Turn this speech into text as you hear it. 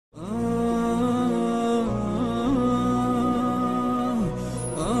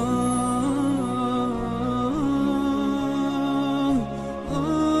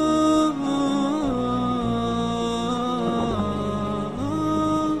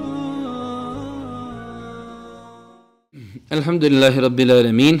Alhamdulillahi Rabbil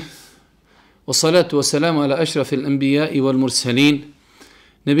Alamin. Wassalatu wassalamu ala ašrafil anbiya'i wal mursalin.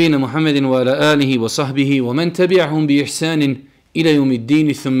 Nabina Muhammedin wa ala alihi wa sahbihi wa man tabi'ahum bi ihsanin ila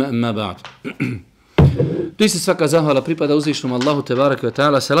yawmiddin thumma amma ba'd. Doista svaka zahvala pripada uzvišenom Allahu tebareke ve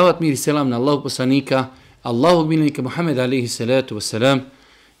taala. Salavat mir i selam na Allahog poslanika, Allahog miljenika Muhammeda alejhi salatu vesselam,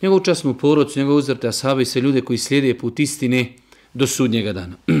 njegovu časnu porodcu, njegovu uzvrte ashabe i sve ljude koji slijede put istine do sudnjega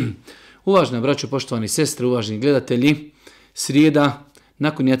dana. Uvažena braćo, poštovani sestre, uvaženi gledatelji, srijeda,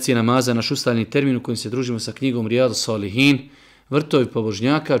 nakon jacije namaza, naš ustaljeni termin u kojem se družimo sa knjigom Rijadu Salihin, vrtovi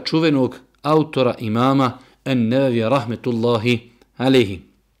pobožnjaka, čuvenog autora imama En-Nevevija rahmetullahi alejhi.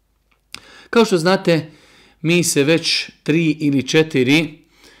 Kao što znate, mi se već 3 ili 4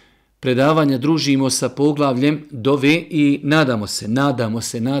 predavanja družimo sa poglavljem dove i nadamo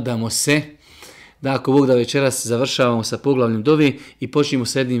se da ako Bog da večeras završavamo sa poglavljem dove i počnemo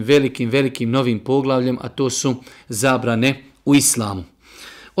sa jednim velikim novim poglavljem, a to su zabrane u islamu.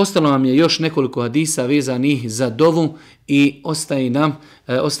 Ostalo nam je još nekoliko hadisa vezanih za dovu i ostaje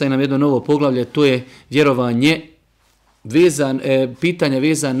nam jedno novo poglavlje, to je vjerovanje, pitanja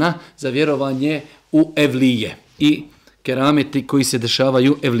vezana za vjerovanje u evlije i kerameti koji se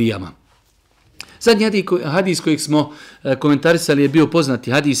dešavaju evlijama. Zadnji hadis kojeg smo komentarisali je bio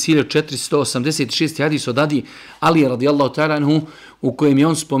poznati hadis 1486. hadis od Ali radijallahu ta'ala anhu, u kojem je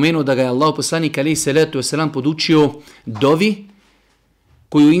on spomenuo da ga je Allah poslanik alejhi salatu vesselam podučio dovi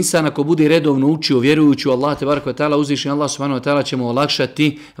koju insan ako bude redovno učio vjerujući u Allah tebareke ve taala, uzvišeni Allah subhanahu wa ta'ala će mu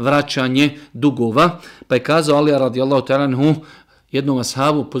olakšati vraćanje dugova. Pa je kazao Ali radijallahu ta'ala anhu jednom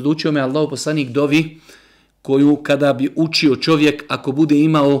ashabu, podučio me Allah poslanik dovi koju kada bi učio čovjek, ako bude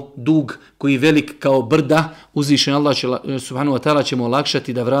imao dug koji je velik kao brda, uzvišen Allah subhanahu wa ta'ala će mu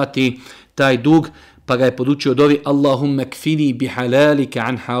olakšati da vrati taj dug, pa ga je podučio dovi Allahumma kfini bi halalika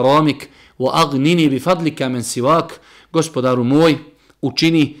an haramik wa agnini bi fadlika men sivak. Gospodaru moj,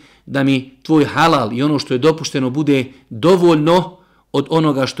 učini da mi tvoj halal i ono što je dopušteno bude dovoljno od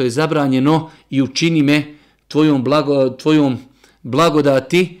onoga što je zabranjeno i učini me tvojom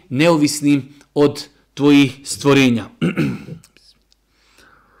blagodati neovisnim od tvojih stvorenja.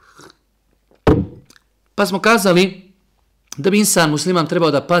 Pa smo kazali da bi insan musliman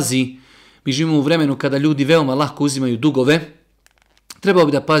trebao da pazi, mi živimo u vremenu kada ljudi veoma lako uzimaju dugove, trebao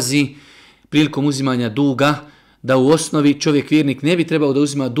bi da pazi prilikom uzimanja duga, da u osnovi čovjek vjernik ne bi trebao da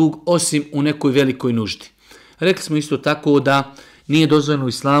uzima dug osim u nekoj velikoj nuždi. Rekli smo isto tako da nije dozvoljeno u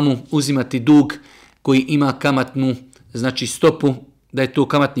islamu uzimati dug koji ima kamatnu, znači stopu, da je to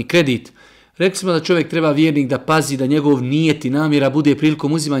kamatni kredit. Rekli smo da čovjek treba vjernik da pazi da njegov nijet i namjera bude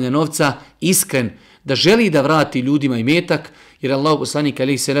prilikom uzimanja novca iskren, da želi da vrati ljudima imetak, jer Allah poslanik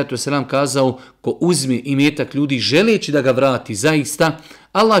alejhi salatu vesselam kazao ko uzme imetak ljudi želeći da ga vrati zaista,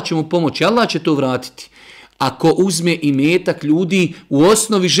 Allah će mu pomoći, Allah će to vratiti. Ako uzme imetak ljudi u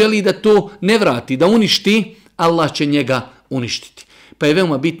osnovi želi da to ne vrati, da uništi, Allah će njega uništiti. Pa je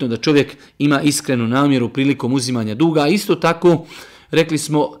veoma bitno da čovjek ima iskrenu namjeru prilikom uzimanja duga. Isto tako, rekli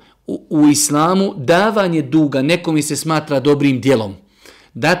smo, u islamu davanje duga nekome se smatra dobrim djelom.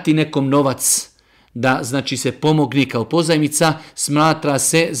 Dati nekom novac da znači se pomogni kao pozajmica smatra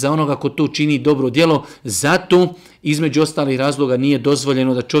se za onoga ko to čini dobro djelo. Zato između ostalih razloga nije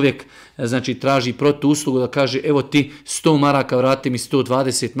dozvoljeno da čovjek znači traži protuuslugu, da kaže evo ti 100 maraka, vrati mi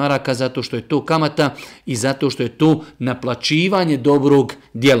 120 maraka, zato što je to kamata i zato što je to naplaćivanje dobrog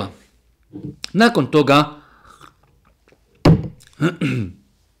djela. Nakon toga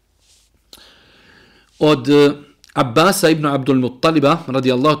od Abbasa ibn Abdul Muttaliba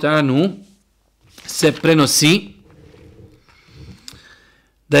radijallahu ta'ala anhu se prenosi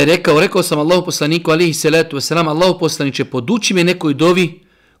da je rekao sam Allahu poslaniku alejhi salatu vesselam, Allahu poslaniče, poduči me nekoj dovi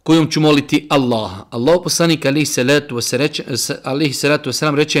kojom ću moliti Allaha. Allahu poslanik alejhi salatu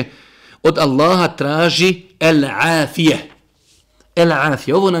vesselam reče, od Allaha traži el-afije.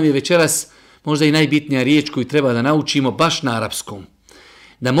 El-afije. Ovo nam je večeras možda i najbitnija riječ koju treba da naučimo baš na arapskom.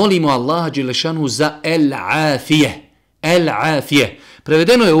 Da molimo Allaha dželešanu za el-afije. El-afije.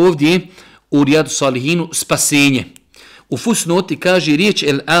 Prevedeno je ovdje u Rijadu Salihinu spasenje. U fusnoti kaže riječ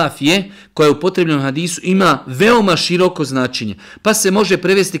el-afije koja je u potrebnom hadisu ima veoma široko značenje. Pa se može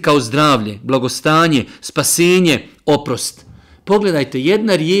prevesti kao zdravlje, blagostanje, spasenje, oprost. Pogledajte,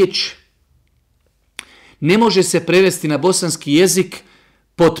 jedna riječ ne može se prevesti na bosanski jezik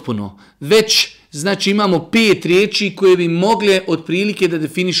potpuno. Već znači imamo 5 riječi koje bi mogle otprilike da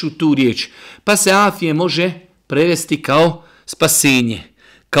definišu tu riječ. Pa se afije može prevesti kao spasenje,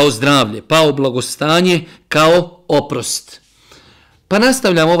 kao zdravlje, kao blagostanje, kao oprost. Pa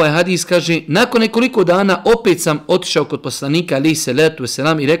nastavljam ovaj hadis, kaže, nakon nekoliko dana opet sam otišao kod poslanika alejhi selatu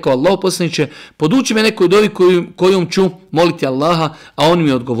vesselam i rekao, Allahu poslaniče, poduči me nekoj dovi kojom ću moliti Allaha, a on mi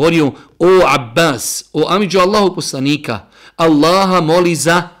je odgovorio, o Abbas, o amidžu Allahu poslanika, Allaha moli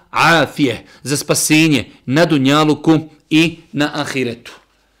za afije, za spasenje na dunjaluku i na ahiretu.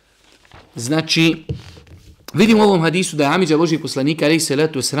 Znači, vidimo u ovom hadisu da je amidža Božijeg poslanika alejhi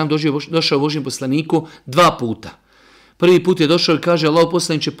selatu vesselam došao Božijem poslaniku 2 puta. Prvi put je došao i kaže, Allahu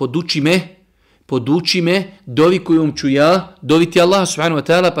poslaniče, poduči me dovi kojom ću ja doviti Allah subhanahu wa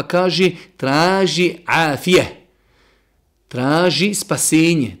ta'ala, pa kaže, traži afije, traži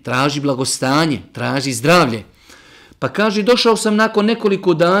spasenje, traži blagostanje, traži zdravlje. Pa kaže, došao sam nakon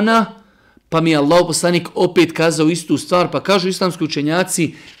nekoliko dana, pa mi je Allahu poslanik opet kazao istu stvar, pa kažu islamski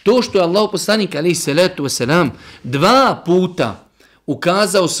učenjaci, to što je Allahu poslanik alejhi selatu vesselam 2 puta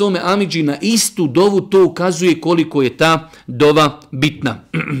ukazao svome amidži na istu dovu, to ukazuje koliko je ta dova bitna.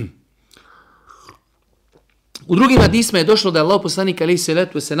 U drugim hadisima je došlo da je Allahu poslanik alejhi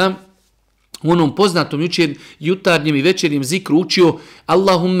selatu vesselam u onom poznatom jutarnjem i večernjem zikru učio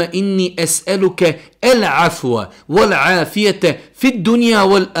Allahumma inni es'eluke el-afwa wal-afiyete fid dunja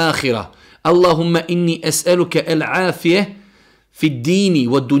wal-akhirah. Allahumma inni es'eluke el-afije fid dini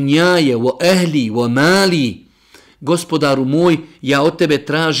wa dunjaje wa ahli wa mali. Gospodaru moj, ja od tebe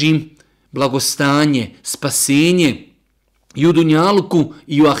tražim blagostanje, spasenje i u dunjaluku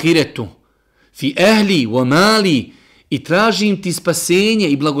i u ahiretu. Fi ehli wa mali, i tražim ti spasenje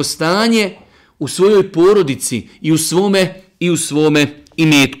i blagostanje u svojoj porodici i u svome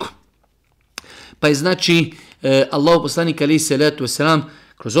imetku. Pa je znači Allahu poslanik alejhi selatu vesselam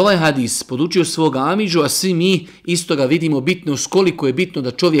kroz ovaj hadis podučio svoga amidžu, a svi mi isto ga vidimo bitnost, koliko je bitno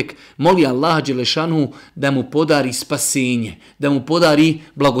da čovjek moli Allaha dželešanu da mu podari spasenje, da mu podari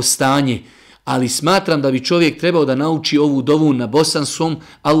blagostanje. Ali smatram da bi čovjek trebao da nauči ovu dovu na bosanskom,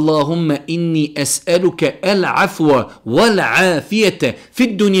 Allahumma inni es'eluke el-afwa wal-afiyete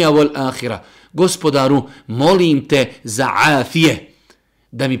fid dunja wal-akhirah. Gospodaru, molim te za afije,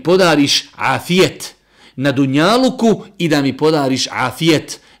 da mi podariš afijet na dunjaluku i da mi podariš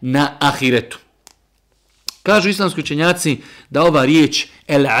afijet na ahiretu. Kažu islamski učenjaci da ova riječ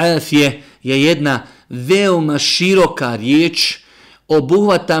el-afije je jedna veoma široka riječ,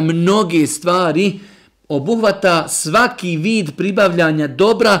 obuhvata mnoge stvari, obuhvata svaki vid pribavljanja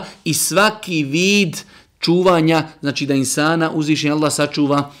dobra i svaki vid čuvanja, znači da insana uzvišeni Allah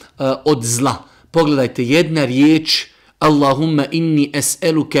sačuva od zla. Pogledajte, jedna riječ, Allahumma inni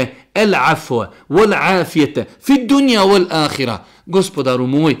es'eluke el-afwa wal-afiyete fid dunja wal-akhirah. Gospodaru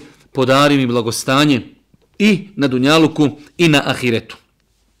moj, podari mi blagostanje i na dunjaluku i na ahiretu.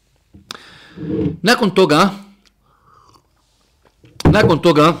 Nakon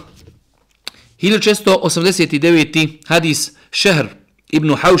toga 1689. hadis, Šehr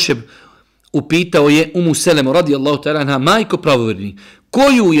ibn Haušeb upitao je Umu Selemu radijallahu ta'ala anha, majko pravovjerni,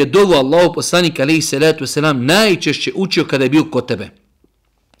 koju je dovu Allahu poslanik alejhi selatu vesselam najčešće učio kada je bio kod tebe?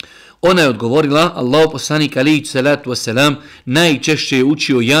 Ona je odgovorila, Allahu poslanik alejhi salatu vesselam najčešće je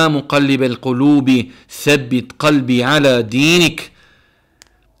učio ja muqallibel qulubi thabbit qalbi ala dinik.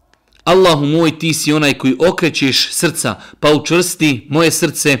 Allahu moj, ti si onaj koji okrećeš srca, pa učvrsti moje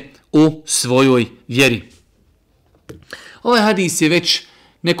srce u svojoj vjeri. Ovaj hadis je već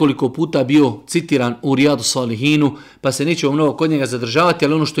nekoliko puta bio citiran u Rijadu Salihinu, pa se nećemo mnogo kod njega zadržavati,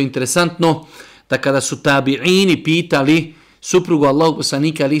 ali ono što je interesantno, da kada su tabiini pitali suprugu Allahu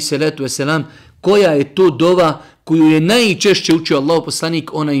poslanika alejhi selatu vesselam koja je to dova koju je najčešće učio Allahu poslanik,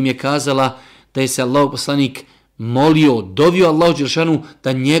 ona im je kazala da je se Allahu poslanik molio, dovio Allahu dželešanu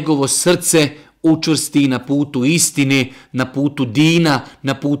da njegovo srce učvrsti na putu istine, na putu dina,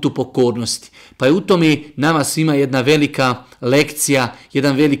 na putu pokornosti. Pa je u tome nama svima jedna velika lekcija,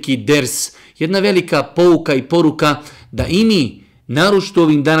 jedan veliki ders, jedna velika pouka i poruka da i mi, naročito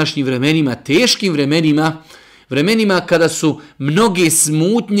ovim današnjim vremenima, teškim vremenima kada su mnoge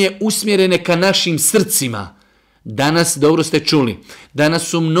smutnje usmjerene ka našim srcima. Danas, dobro ste čuli, danas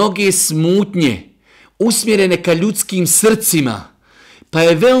su mnoge smutnje usmjerene ka ljudskim srcima. Pa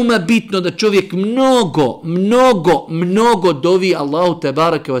je veoma bitno da čovjek mnogo dovi Allahu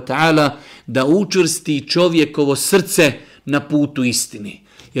tebareke ve taala da učvrsti čovjekovo srce na putu istine.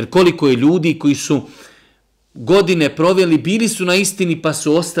 Jer koliko je ljudi koji su godine proveli, bili su na istini pa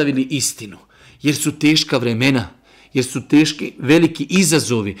su ostavili istinu. Jer su teška vremena, jer su teški veliki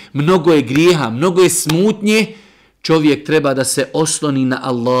izazovi, mnogo je grijeha, mnogo je smutnje, čovjek treba da se osloni na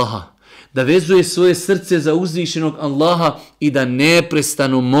Allaha, da vezuje svoje srce za uzvišenog Allaha i da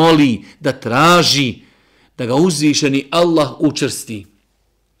neprestano moli, da traži, da ga uzvišeni Allah učvrsti.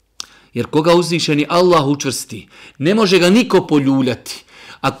 Jer koga uzvišeni Allah učvrsti, ne može ga niko poljuljati.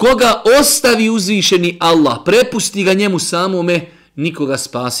 A koga ostavi uzvišeni Allah, prepusti ga njemu samome, nikoga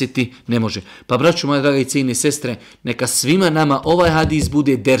spasiti ne može. Pa braćo moja draga i cijenine sestre, neka svima nama ovaj hadis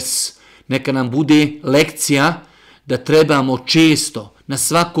bude ders, neka nam bude lekcija da trebamo često na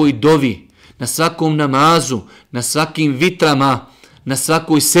svakoj dovi, na svakom namazu, na svakim vitrama, na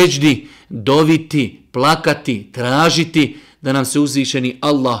svakoj seđdi doviti, plakati, tražiti da nam se uzvišeni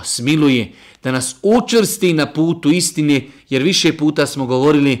Allah smiluje, da nas učvrsti na putu istine, jer više puta smo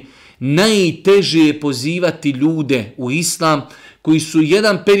govorili, najteže je pozivati ljude u islam koji su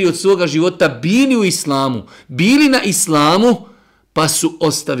jedan period svoga života bili u islamu, bili na islamu, pa su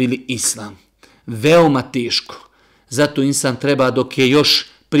ostavili islam. Veoma teško. Zato insan treba dok je još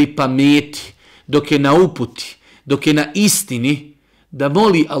pri pameti, dok je na uputi, dok je na istini, da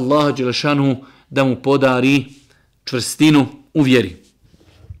moli Allaha dželešanu da mu podari čvrstinu u vjeri.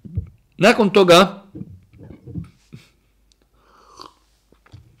 Nakon toga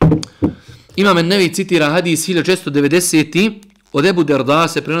Imam Nevi citira hadis 1490. Od Ebu Derda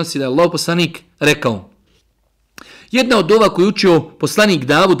se prenosi da je Allahov poslanik rekao: jedna od dova koju učio poslanik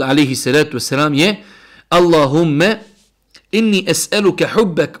Davud alejhi salatu vesselam je: Allahumme inni es'aluka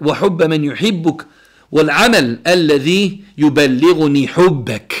hubbak wa hubba man yuhibbuk wal amal alladhi yuballighuni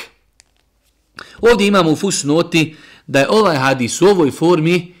hubbak. Ovdje imamo u fusnoti da je ovaj hadis u ovoj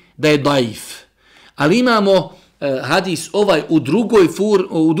formi da je daif. Ali imamo hadis ovaj u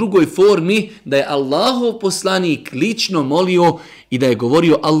drugoj formi da je Allahov poslanik lično molio i da je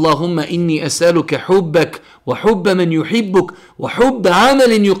govorio: Allahumma inni es'aluka hubbak wa hubba man yuhibbuk wa hubba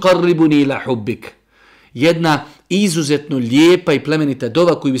amalin yuqarribuni ila hubbik. Jedna izuzetno lijepa i plemenita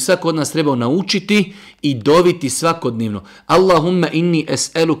dova koju bi svako od nas trebao naučiti i doviti svakodnevno. Allahumma inni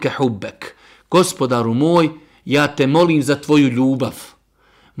es'aluka hubbak. Gospodaru moj, ja te molim za tvoju ljubav.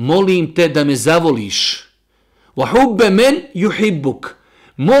 Molim te da me zavoliš. Wa hubba man yuhibbuk.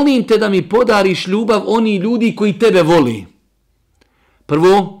 Molim te da mi podariš ljubav oni ljudi koji tebe voli.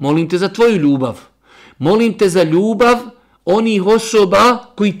 Prvo, molim te za tvoju ljubav. Molim te za ljubav onih osoba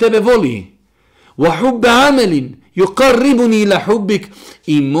koji tebe voli. Wa hubba amalin yuqarribuni ila hubbik.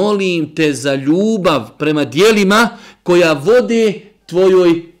 I molim te za ljubav prema dijelima koja vode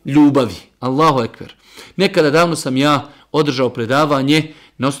tvojoj ljubavi. Allahu ekber. Nekada davno sam ja održao predavanje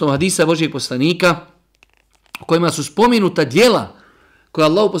na osnovu hadisa Božijeg poslanika u kojima su spomenuta djela koja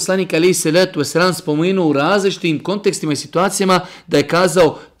Allahov poslanik alejhi salatu vesselam spomenuo u različitim kontekstima i situacijama, da je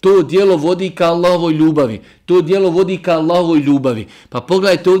kazao to djelo vodi ka Allahovoj ljubavi. To djelo vodi ka Allahovoj ljubavi. Pa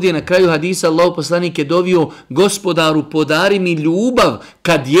pogledajte ovdje na kraju hadisa Allahov poslanik je dovio: Gospodaru, podari mi ljubav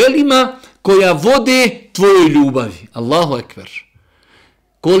ka djelima koja vode tvojoj ljubavi. Allahu ekber.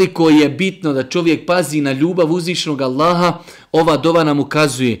 Koliko je bitno da čovjek pazi na ljubav uzvišenog Allaha, ova dova nam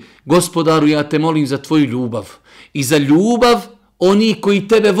ukazuje: Gospodaru, ja te molim za tvoju ljubav i za ljubav oni koji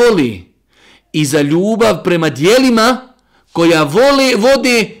tebe voli i za ljubav prema dijelima koja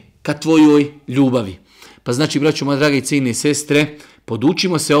vode ka tvojoj ljubavi. Pa znači, braćo moja draga i cijenine sestre,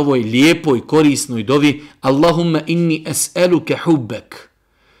 podučimo se ovoj lijepoj, korisnoj dovi: Allahumma inni es'aluka hubbak.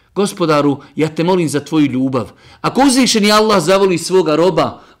 Gospodaru, ja te molim za tvoju ljubav. Ako uzvišeni Allah zavoli svoga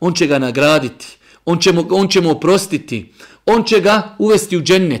roba, on će ga nagraditi, on će mu oprostiti, on će ga uvesti u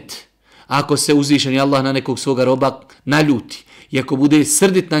džennet. A ako se uzvišeni Allah na nekog svoga roba naljuti i ako bude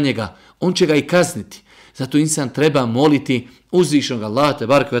srdit na njega, on će ga i kazniti. Zato insan treba moliti uzvišenog Allaha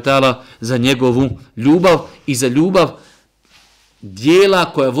tebareke ve taala za njegovu ljubav i za ljubav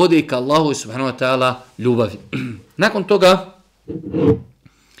dijela koja vode ka Allahu subhanahu wa taala ljubavi. Nakon toga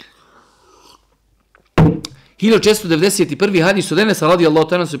 1491. hadis od Enesa radijallahu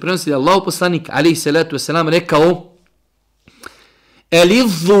ta'ala se prenosi da Allahov poslanik alejhi salatu vesselam rekao: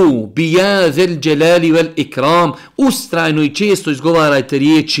 Elidhu bi ja zel dželali vel ikram. Ustrajno i često izgovarajte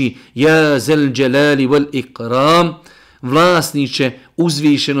riječi ja zel dželali vel ikram, vlasniče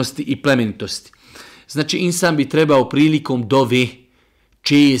uzvišenosti i plemenitosti. Znači, insan bi trebao prilikom dove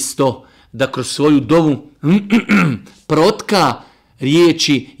često da kroz svoju dovu protka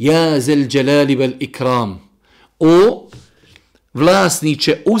riječi ja zel dželali vel ikram. O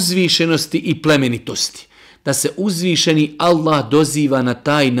vlasniče uzvišenosti i plemenitosti. Da se uzvišeni Allah doziva na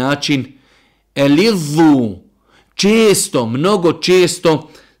taj način. Elidhu. Često, mnogo često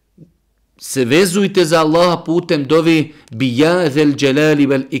se vezujte za Allaha putem dove bi ja zel dželali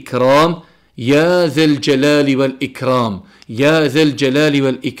vel ikram. Ja zel dželali vel ikram. Ja zel dželali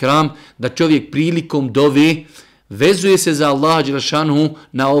vel ikram. Da čovjek prilikom dove vezuje se za Allaha dželešanu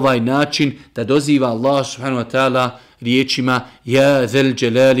na ovaj način, da doziva Allah subhanahu wa ta'ala riječima ja zel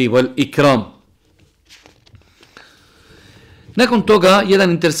dželali vel ikram. Nakon toga,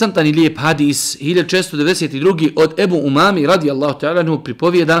 jedan interesantan i lijep hadis, 1692. od Ebu Umami, radijallahu ta'ala anhu,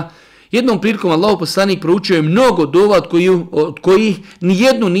 pripovijeda, jednom prilikom Allahov poslanik proučio je mnogo dova od kojih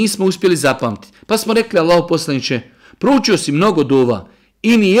nijednu nismo uspjeli zapamtiti. Pa smo rekli Allahov poslaniče, proučio si mnogo dova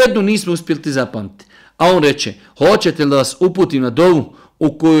i nijednu nismo uspjeli ti zapamtiti. A on reče, hoćete li da vas uputim na dovu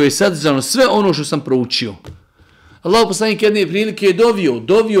u kojoj je sadržano sve ono što sam proučio? Allahov poslanik jedne prilike je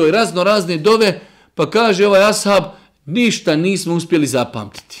dovio je razne dove, pa kaže ovaj ashab, ništa nismo uspjeli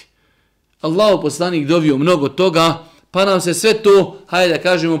zapamtiti. Allahov poslanik dovio mnogo toga, pa nam se sve to, hajde da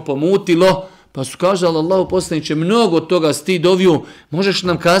kažemo, pomutilo, pa su kažali Allahov poslaniče, mnogo toga si ti dovio, možeš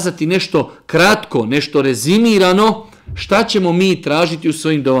nam kazati nešto kratko, nešto rezimirano, šta ćemo mi tražiti u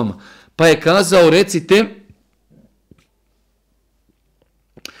svojim dovama? Pa je kazao, recite,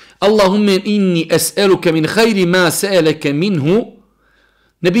 Allahumme inni es'eluke min hajri ma se'eleke minhu,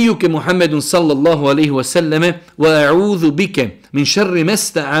 nebijuke Muhammedun sallallahu alaihi wa sallame, wa a'udhu bike min šarri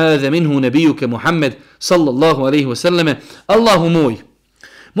mesta'adhe minhu nebijuke Muhammed sallallahu alaihi wa sallame. Allahu moj,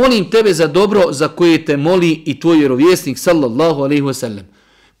 molim tebe za dobro za koje te moli i tvoj vjerovjesnik sallallahu alaihi wa sallam.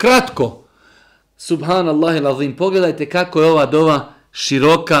 Kratko, subhanallahi l'azim, pogledajte kako je ova dova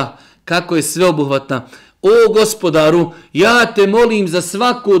široka, kako je sveobuhvatna. O gospodaru, ja te molim za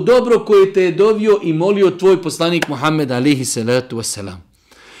svako dobro koje te je dovio i molio tvoj poslanik Muhammed alaihi salatu wasalam.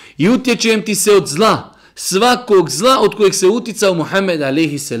 I utječem ti se od zla, svakog zla od kojeg se uticao Muhammed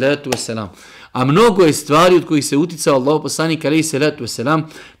alaihi salatu wasalam. A mnogo je stvari od kojih se uticao Allahov poslanik alaihi salatu wasalam.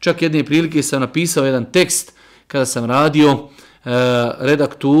 Čak jedne prilike sam napisao jedan tekst kada sam radio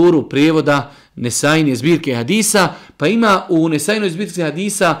redakturu prijevoda Nesajine zbirke hadisa, pa ima u Nesajinoj zbirci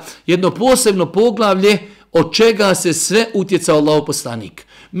hadisa jedno posebno poglavlje od čega se sve utjecao Allahov poslanik.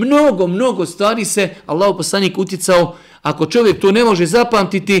 Mnogo stvari se Allahov poslanik utjecao. Ako čovjek to ne može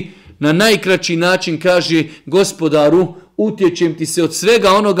zapamtiti, na najkraći način kaže, gospodaru, utječem ti se od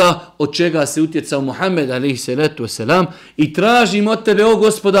svega onoga od čega se utjecao Muhammed alejhi salatu vesselam i tražim od tebe, o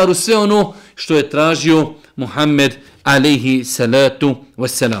gospodaru, sve ono što je tražio Muhammed alejhi salatu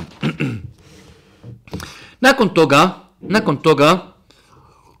vesselam. Nakon toga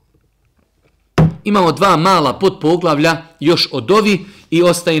imamo dva mala podpoglavlja još o dovi i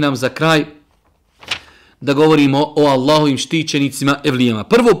ostaje nam za kraj da govorimo o Allahovim štićenicima evlijama.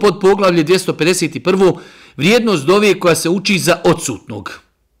 Prvo podpoglavlje 251. Vrijednost dove koja se uči za odsutnog.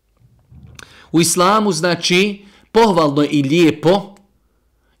 U islamu znači pohvalno i lijepo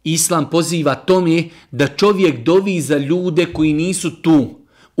islam poziva tome da čovjek dovi za ljude koji nisu tu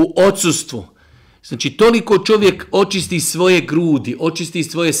u odsustvu. Znači toliko čovjek očisti svoje grudi, očisti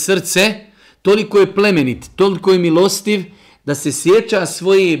svoje srce, toliko je plemenit, toliko je milostiv da se sjeća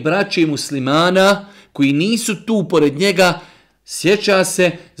svoje braće muslimana koji nisu tu pored njega, sjeća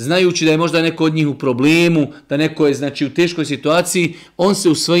se znajući da je možda neko od njih u problemu, da neko je znači u teškoj situaciji, on se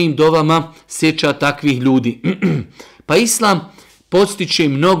u svojim dovama sjeća takvih ljudi. Pa islam podstiče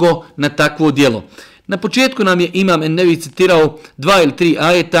mnogo na takvo djelo. Na početku nam je Imam En-Nevi citirao 2 ili 3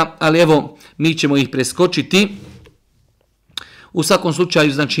 ajeta, ali evo mi ćemo ih preskočiti. U svakom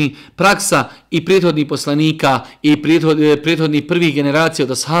slučaju, znači, praksa i prethodnih poslanika i prethodnih prvih generacija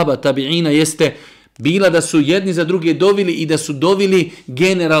od ashaba tabiina jeste bila da su jedni za druge dovili i da su dovili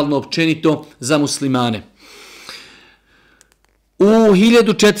generalno općenito za muslimane. U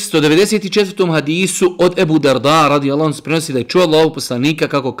 1494. hadisu od Ebu Darda radijallahu anhu se prenosi da je čuo Allahov poslanika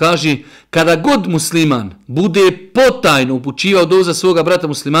kako kaže: kada god musliman bude potajno upućivao dovu za svoga brata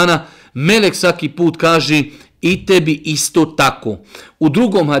muslimana, melek svaki put kaže i tebi isto tako. U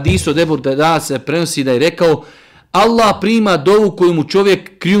drugom hadisu od Ebu Darda se prenosi da je rekao: Allah prima dovu koju mu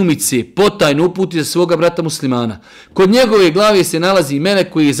čovjek krjumice potajno uputi za svoga brata muslimana. Kod njegove glave se nalazi melek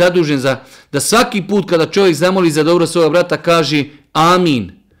koji je zadužen da svaki put kada čovjek zamoli za dobro svoga brata kaže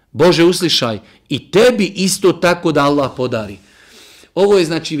amin, Bože uslišaj, i tebi isto tako da Allah podari. Ovo je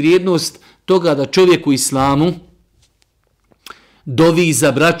znači vrijednost toga da čovjek u islamu dovi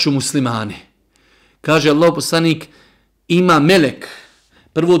za braću muslimane. Kaže Allahov poslanik, ima melek.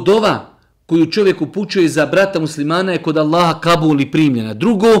 Prvo, dova koju čovjek upućuje za brata muslimana je kod Allaha kabul i primljena.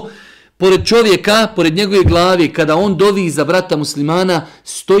 Drugo, pored čovjeka, pored njegove glave, kada on dovi za brata muslimana,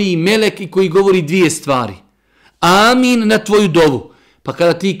 stoji melek i koji govori dvije stvari. Amin na tvoju dovu. Pa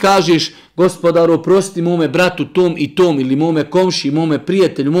kada ti kažeš, gospodaru, oprosti mome bratu tom i tom, ili mome komši, mome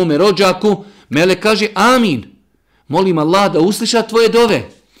prijatelju, mome rođaku, melek kaže amin. Molim Allah da usliša tvoje dove.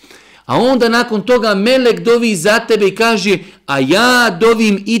 A onda nakon toga melek dovi za tebe i kaže, a ja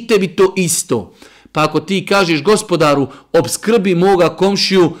dovim i tebi to isto. Pa ako ti kažeš, gospodaru, obskrbi moga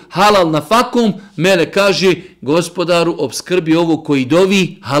komšiju halal na fakum, melek kaže, gospodaru, obskrbi ovo koji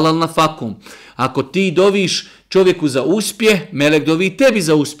dovi halal na fakum. Ako ti doviš, čovjeku za uspjeh, melek dovi tebi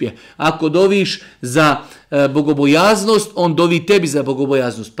za uspjeh. Ako doviš za bogobojaznost, on dovi tebi za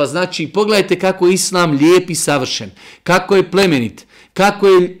bogobojaznost. Pa znači, pogledajte kako je Islam lijep i savršen, kako je plemenit, kako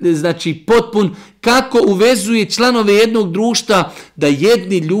je znači potpun, kako uvezuje članove jednog društva da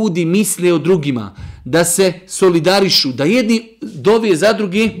jedni ljudi misle o drugima, da se solidarišu, da jedni dovije za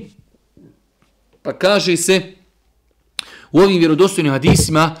drugi. Pa kaže se u ovim vjerodostojnim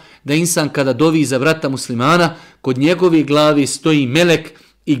hadisima da insan kada dovi za brata muslimana, kod njegove glave stoji melek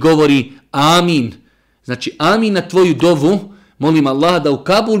i govori amin. Znači amin na tvoju dovu, molim Allah da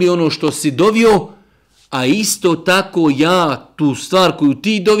ukabuli ono što si dovio, a isto tako ja tu stvar koju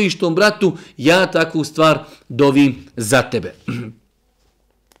ti doviš tom bratu, ja takvu stvar dovim za tebe.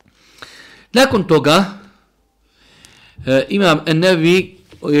 Nakon toga Imam Enevi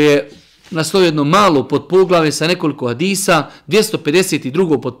je naslovio jedno malo podpoglavlje sa nekoliko hadisa,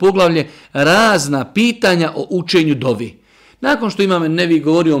 252. podpoglavlje, razna pitanja o učenju dovi. Nakon što Imam Enevi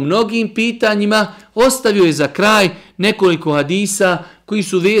govorio o mnogim pitanjima, ostavio je za kraj nekoliko hadisa koji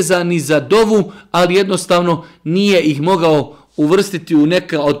su vezani za dovu, ali jednostavno nije ih mogao uvrstiti u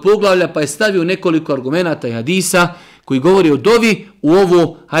neka od poglavlja, pa je stavio nekoliko argumenata i hadisa koji govori o dovi u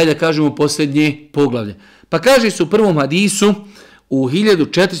ovo, hajde da kažemo, posljednje poglavlje. Pa kaže se u prvom hadisu, u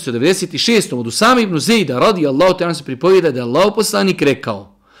 1496. od Usame ibn Zejda radijallahu ta'ala se pripovijeda da je Allahov poslanik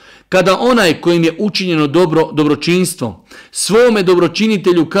rekao: kada onaj kojim je učinjeno dobročinstvo svome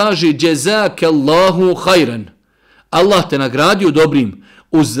dobročinitelju kaže džezakallahu hajran, Allah te nagradio dobrim,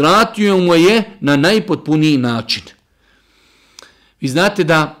 uzvratio mu je na najpotpuniji način. Vi znate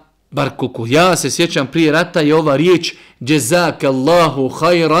da, bar koliko ja se sjećam prije rata, je ova riječ džezakallahu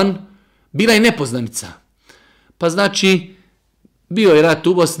hajran bila i nepoznanica. Pa znači, bio je rat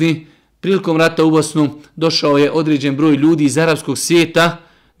u Bosni, prilikom rata u Bosnu došao je određen broj ljudi iz arapskog svijeta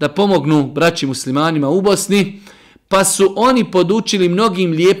da pomognu braći muslimanima u Bosni, pa su oni podučili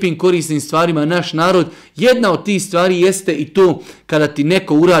mnogim lijepim korisnim stvarima naš narod. Jedna od tih stvari jeste i to kada ti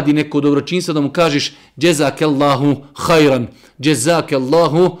neko uradi neko dobročinstvo da mu kažeš džezakallahu hajran,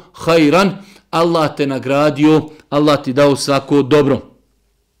 džezakallahu hajran, Allah te nagradio, Allah ti dao svako dobro.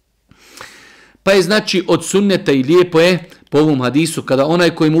 Pa je znači od sunneta i lijepo je po ovom hadisu kada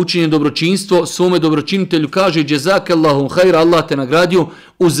onaj kojim učinje dobročinstvo svome dobročinitelju kaže džezakallahu hajra, Allah te nagradio,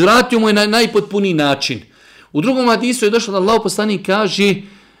 uzvratio mu je na najpotpuniji način. U drugom hadisu je došlo da Allahov poslanik kaže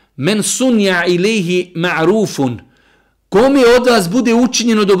men sunja ilaihi ma'rufun, kome od vas bude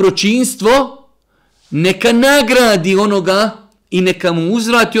učinjeno dobročinstvo, neka nagradi onoga i neka mu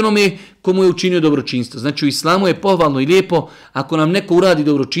uzvrati onome komu je učinio dobročinstvo. Znači u islamu je pohvalno i lijepo ako nam neko uradi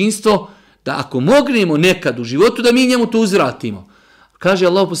dobročinstvo, da ako mognemo nekad u životu da mi njemu to uzvratimo. Kaže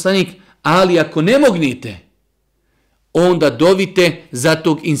Allahov poslanik, ali ako ne mognete, onda dovite za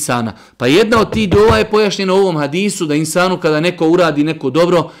tog insana. Pa jedna od tih dova je pojašnjena u ovom hadisu, da insanu kada neko uradi neko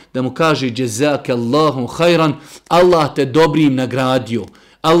dobro, da mu kaže džezakallahu hajran, Allah te dobrim nagradio.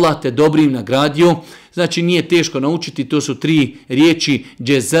 Allah te dobrim nagradio. Znači nije teško naučiti, to su 3 riječi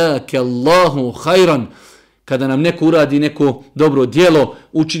džezakallahu hajran. Kada nam neko uradi neko dobro djelo,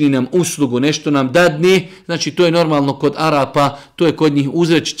 učini nam uslugu, nešto nam dadne, znači to je normalno kod Arapa, to je kod njih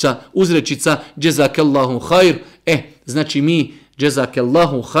uzrečica džezakallahu hajr. Znači mi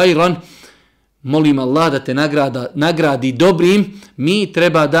džezakallahu hajran, molim Allah da te nagradi dobrim, mi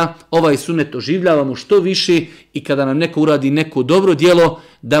treba da ovaj sunnet oživljavamo što više i kada nam neko uradi neko dobro djelo,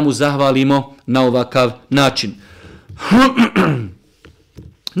 da mu zahvalimo na ovakav način.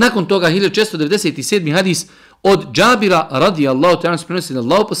 Nakon toga 1497. hadis od Džabira radijallahu ta'ala se prenosi da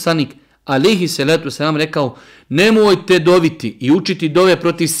Allahov poslanik alejhi salatu selam rekao: nemojte doviti i učiti dove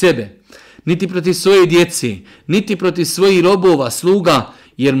protiv sebe, niti protiv svoje djece, niti protiv svojih robova, sluga,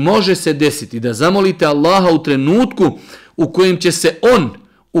 jer može se desiti da zamolite Allaha u trenutku u kojem će se on,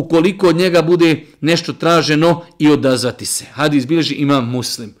 ukoliko od njega bude nešto traženo, i odazvati se. Hadis bilježi Imam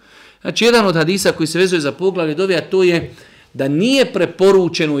Muslim. Znači jedan od hadisa koji se vezuje za poglavlje dove, a to je da nije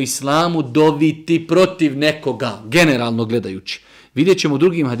preporučeno u islamu doviti protiv nekoga, generalno gledajući. Vidjet ćemo u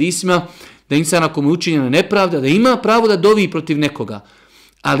drugim hadisima da insan ako mu je učinjena nepravda, da ima pravo da dovi protiv nekoga.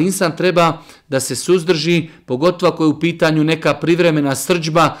 Ali insan treba da se suzdrži, pogotovo ako je u pitanju neka privremena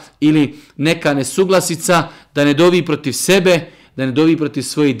srdžba ili neka nesuglasica, da ne dovi protiv sebe, da ne dovi protiv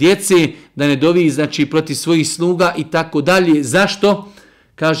svoje djece, da ne dovi znači protiv svojih sluga i tako dalje. Zašto?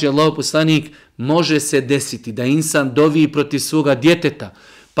 Kaže Allahov poslanik, može se desiti da insan dovi protiv svoga djeteta,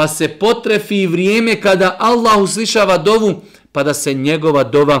 pa se potrefi vrijeme kada Allah uslišava dovu, pa da se njegova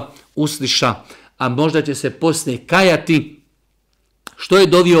dova usliša, a možda će se poslije kajati što je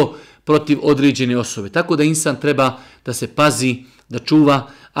dovio protiv određene osobe. Tako da insan treba da se pazi da čuva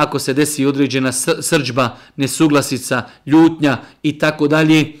ako se desi određena srdžba, nesuglasica, ljutnja i tako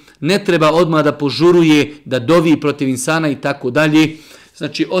dalje. Ne treba odmah da požuruje, da dovi protiv insana i tako dalje.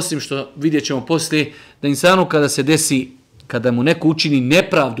 Znači, osim što vidjet ćemo poslije, da insanu kada se desi, kada mu neko učini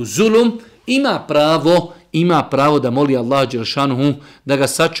nepravdu, zulum, ima pravo da moli Allah dželšanuhu da ga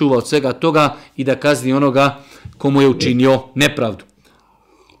sačuva od svega toga i da kazni onoga komu je učinio nepravdu.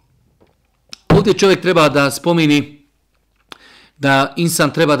 Ovdje čovjek treba da spomeni da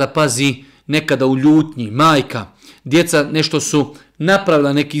insan treba da pazi nekada u ljutnji, majka, djeca nešto su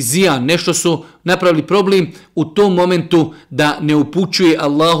napravila neki zijan, nešto su napravili problem, u tom momentu da ne upućuje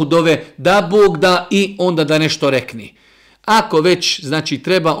Allahu dove, da Bog da i onda da nešto rekne. Ako već znači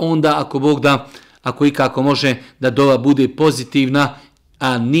treba, onda ako Bog da, ako ikako može da dova bude pozitivna,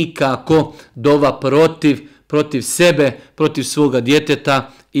 a nikako dova protiv sebe, protiv svoga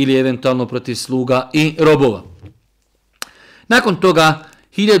djeteta ili eventualno protiv sluga i robova. Nakon toga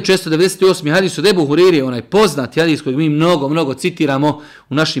 1698. hadis od Ebu Hureyre, onaj poznati hadis kojeg mi mnogo citiramo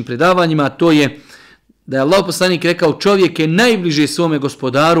u našim predavanjima, to je da je Allah poslanik rekao: čovjek je najbliže svome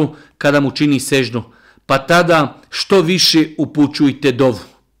gospodaru kada mu čini seždu, pa tada što više upućujte dovu.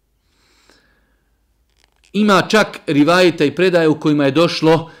 Ima čak rivajeta i predaje u kojima je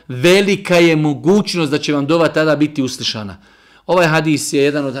došlo velika je mogućnost da će vam dova tada biti uslišana. Ovaj hadis je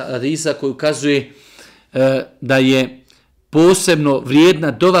jedan od hadisa koji ukazuje da je posebno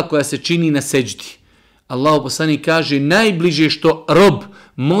vrijedna dova koja se čini na seđdi. Allah poslanik kaže: najbliže što rob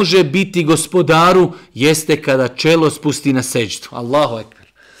može biti gospodaru jeste kada čelo spusti na seđdu. Allahu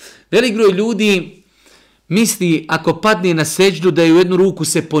ekber. Velik broj ljudi misli ako padne na seđdu da je u jednu ruku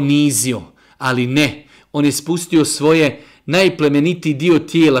se ponizio, ali ne. On je spustio svoje najplemenitiji dio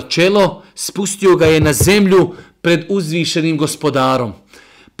tijela, čelo, spustio ga je na zemlju pred uzvišenim gospodarom.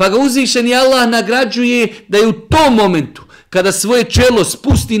 Pa ga uzvišeni Allah nagrađuje da je u tom momentu, kada svoje čelo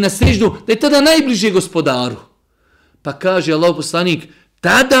spusti na seždu, da je tada najbliže gospodaru. Pa kaže Allah poslanik: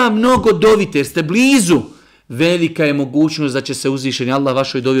 tada mnogo dovite jer ste blizu. Velika je mogućnost da će se uzvišeni Allah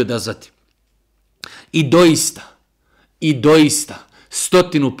vašoj dovi odazvati. I doista,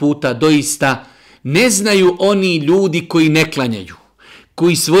 100 puta doista, ne znaju oni ljudi koji ne klanjaju,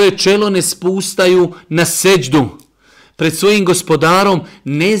 koji svoje čelo ne spustaju na seđdu pred svojim gospodarom,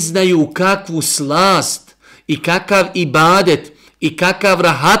 ne znaju kakvu slast i kakav ibadet i kakav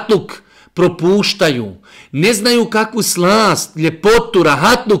rahatluk propuštaju. Ne znaju kakvu slast, ljepotu,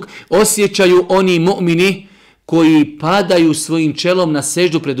 rahatluk osjećaju oni mu'mini koji padaju svojim čelom na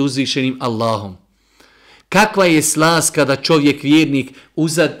seždu pred uzvišenim Allahom. Kakva je slast kada čovjek vjernik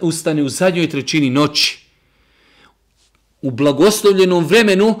ustane u zadnjoj trećini noći, u blagoslovljenom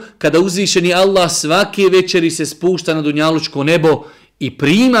vremenu, kada uzvišeni Allah svake večeri se spušta na dunjalučko nebo i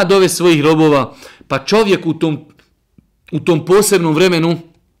prima dove svojih robova, pa čovjek u tom posebnom vremenu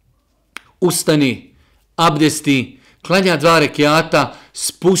ustane, abdesti, klanja 2 rekiata,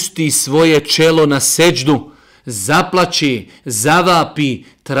 spusti svoje čelo na seđdu, zaplače, zavapi,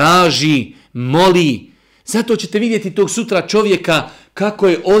 traži, moli. Zato ćete vidjeti tog sutra čovjeka kako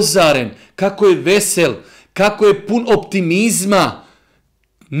je ozaren, kako je vesel, kako je pun optimizma.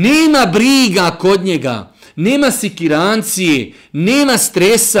 Nema briga kod njega, nema sikirancije, nema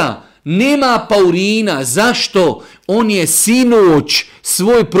stresa, nema paurina. Zašto? On je sinoć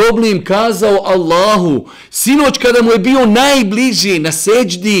svoj problem kazao Allahu. Sinoć kada mu je bio najbliži na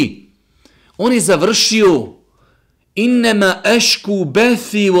seđdi, on je završio: innama ešku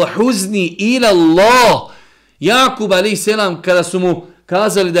bethi wa huzni ila Allah. Jakub a.s. kada su mu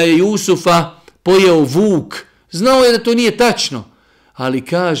kazali da je Jusufa pojeo vuk, znao je da to nije tačno, ali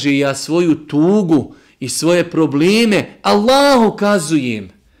kaže: ja svoju tugu i svoje probleme Allahu kazujem.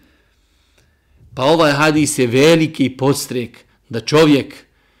 Pa ovaj hadis je veliki podstrek da čovjek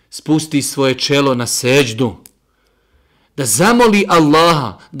spusti svoje čelo na seđdu, da zamoli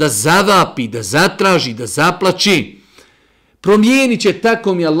Allaha, da zavapi, da zatraži, da zaplači. Promijenit će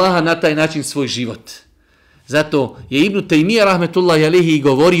tako mi Allaha na taj način svoj život. Zato je Ibn Tejmija rahmetullahi alejhi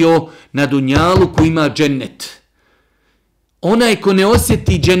govorio: na dunjaluku ima džennet. Onaj ko ne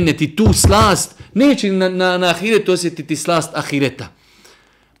osjeti džennet i tu slast, neće na ahiretu osjetiti slast ahireta.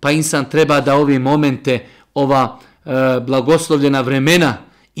 Pa insan treba da ove momente, ova blagoslovljena vremena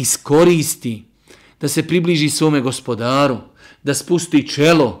iskoristi, da se približi svome gospodaru, da spusti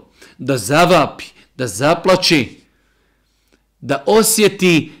čelo, da zavapi, da zaplači, da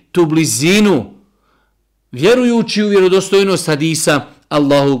osjeti tu blizinu, vjerujući u vjerodostojnost hadisa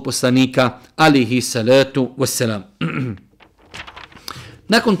Allahovog poslanika alihi salatu wassalam.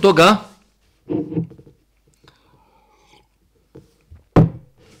 Nakon toga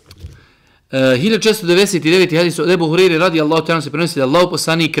 1499. hadis od Ebu Hureyre radijallahu ta'ala se prenosi da Allahov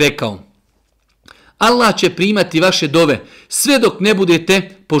poslanik rekao: Allah će primati vaše dove sve dok ne budete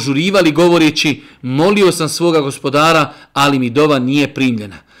požurivali govoreći molio sam svoga gospodara, ali mi dova nije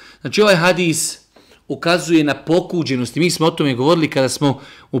primljena. Znači ovaj hadis ukazuje na pokuđenost. Mi smo o tome govorili kada smo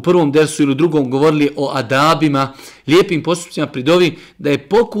u prvom dersu ili u drugom govorili o adabima, lijepim postupcima pri dovi, da je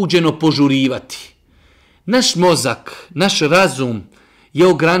pokuđeno požurivati. Naš mozak, naš razum je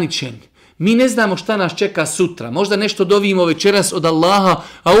ograničen. Mi ne znamo šta nas čeka sutra. Možda nešto dovimo večeras od Allaha,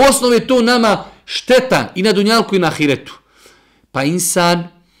 a u osnovi je to nama šteta i na dunjalku i na ahiretu. Pa insan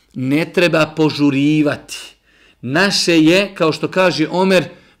ne treba požurivati. Naše je, kao što kaže Omer,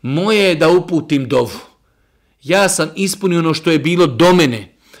 moje je da uputim dovu. Ja sam ispunio ono što je bilo do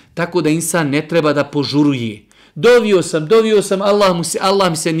mene. Tako da insan ne treba da požuruje. Dovio sam, Allah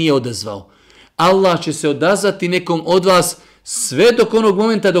mi se nije odazvao. Allah će se odazvati nekom od vas sve dok onog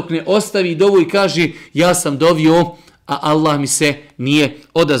momenta dok ne ostavi dovu i kaže ja sam dovio, a Allah mi se nije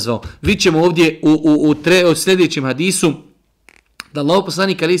odazvao. Vidjet ćemo ovdje u sljedećem hadisu da Allahov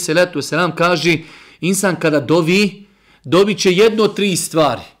poslanik alejhi selatu vesselam kaže insan kada dobit će jedno od 3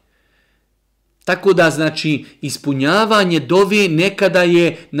 stvari. Tako da znači ispunjavanje dove nekada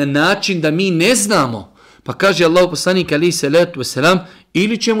je na način da mi ne znamo. Pa kaže Allahov poslanik alejhi selatu vesselam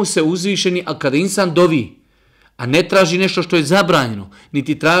ili će mu se uzvišeni, a kada insan dovi, a ne traži nešto što je zabranjeno,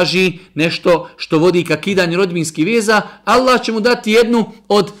 niti traži nešto što vodi ka kidanju rodbinskih veza, Allah će mu dati jednu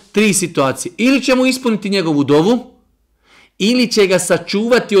od 3 situacije. Ili će mu ispuniti njegovu dovu, ili će ga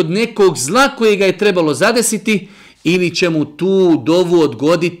sačuvati od nekog zla koje ga je trebalo zadesiti, ili će mu tu dovu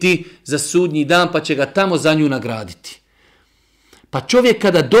odgoditi za sudnji dan pa će ga tamo za nju nagraditi. Pa čovjek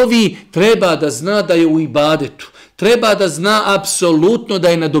kada dovi treba da zna da je u ibadetu, treba da zna apsolutno da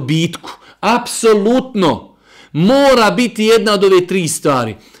je na dobitku, apsolutno. Mora biti jedna od ove 3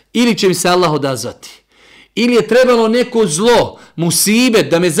 stvari. Ili će mi se Allah odazvati. Ili je trebalo neko zlo,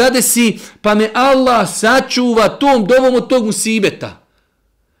 musibet, da me zadesi, pa me Allah sačuva tom dovom od tog musibeta.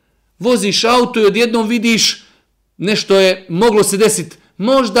 Voziš auto i odjednom vidiš nešto je moglo se desiti.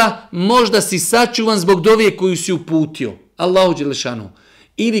 Možda si sačuvan zbog dove koju si uputio. Allahu dželešanu.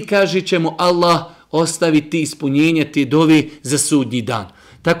 Ili kaže ćemo Allah ostaviti ispunjenje te dove za sudnji dan.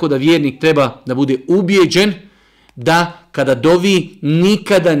 Tako da vjernik treba da bude ubijeđen da kada dovi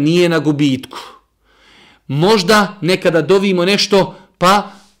nikada nije na gubitku. Možda nekada dovimo nešto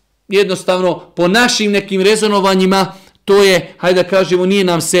pa jednostavno po našim nekim rezonovanjima to je, hajde da kažemo, nije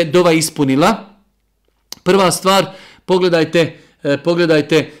nam se dova ispunila. Prva stvar,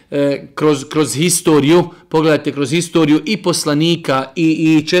 pogledajte kroz historiju, pogledajte kroz historiju i poslanika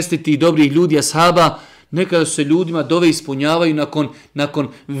i čestitih dobrih ljudi ashaba, nekada se ljudima dove ispunjavaju nakon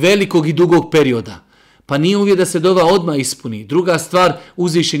velikog i dugog perioda. Pa nije uvijek da se dova odmah ispuni. Druga stvar,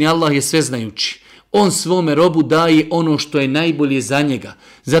 uzvišeni Allah je sveznajući. On svome robu daje ono što je najbolje za njega.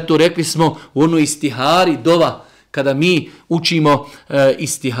 Zato rekli smo u onoj istihari dova, kada mi učimo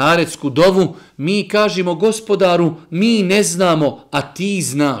istiharetsku dovu, mi kažemo gospodaru, mi ne znamo, a ti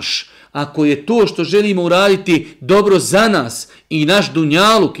znaš. Ako je to što želimo uraditi dobro za nas i naš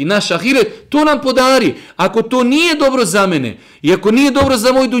dunjaluk i naš ahiret, to nam podari. Ako to nije dobro za mene i ako nije dobro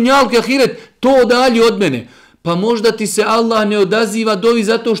za moj dunjaluk i ahiret, to odalji od mene. Pa možda ti se Allah ne odaziva dovi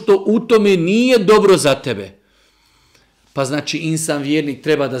zato što u tome nije dobro za tebe. Pa znači insan vjernik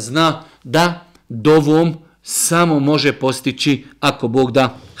treba da zna da dovom samo može postići ako Bog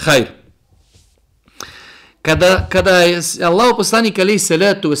da hajr. Kada je Allahov poslanik alejhi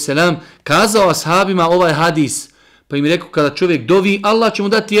selatu vesselam kazao ashabima ovaj hadis, pa im je rekao kada čovjek dovi, Allah će mu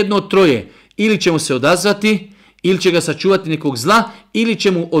dati jedno od 3. Ili će mu se odazvati, ili će ga sačuvati nekog zla, ili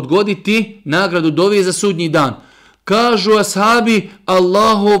će mu odgoditi nagradu dove za sudnji dan. Kažu ashabi,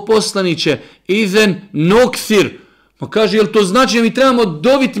 Allahov poslaniće, izen nokthir. Pa kaže, jel to znači da mi trebamo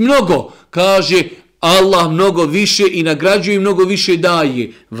doviti mnogo? Kaže, Allah mnogo više i nagrađuje i mnogo više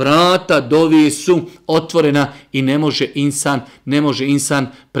daje. Vrata dove su otvorena i ne može insan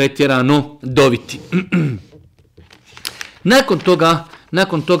pretjerano doviti.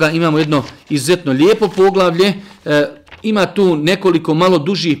 Nakon toga imamo jedno izuzetno lijepo poglavlje. Ima tu nekoliko malo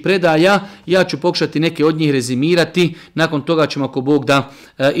dužih predaja. Ja ću pokušati neke od njih rezimirati. Nakon toga ćemo, ako Bog da,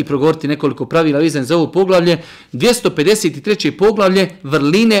 i progovoriti nekoliko pravila vezane za ovo poglavlje. 253. poglavlje,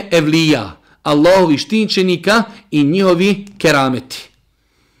 vrline evlija, Allahovi štićenika i njihovi kerameti.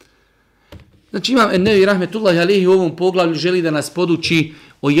 Znači imam Ennevi rahmetullahi alejhi u ovom poglavlju želi da nas poduči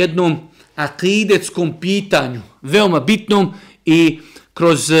o jednom akidetskom pitanju, veoma bitnom, i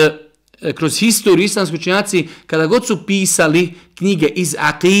kroz historiju islamski učenjaci, kada god su pisali knjige iz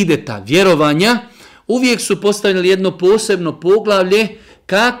akideta, vjerovanja, uvijek su postavljali jedno posebno poglavlje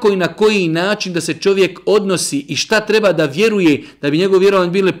kako i na koji način da se čovjek odnosi i šta treba da vjeruje da bi njegov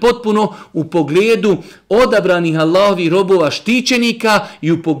vjerovanje bile potpuno u pogledu odabranih Allahovih robova štićenika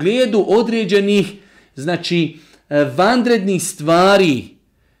i u pogledu određenih, znači, vanrednih stvari,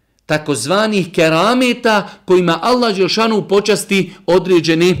 takozvanih kerameta kojima Allah dželešanu počasti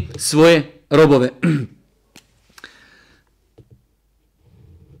određene svoje robove.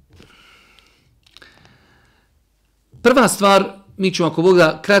 Prva stvar, mi ćemo ako Bog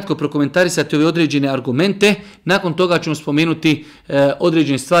da kratko prokomentarisati ove određene argumente, nakon toga ćemo spomenuti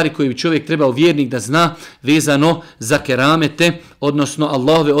određene stvari koje bi čovjek trebao vjernik da zna vezano za keramete, odnosno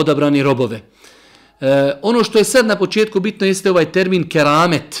Allahove odabrane robove. Ono što je sad na početku bitno jeste ovaj termin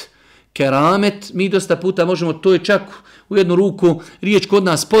keramet. Keramet, mi dosta puta možemo, to je čak u jednu ruku riječ kod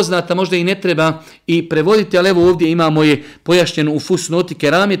nas poznata, možda i ne treba i prevoditi, ali evo ovdje imamo je pojašnjeno u fusnoti.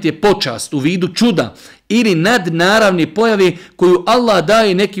 Keramet je počast u vidu čuda ili nadnaravne pojave koju Allah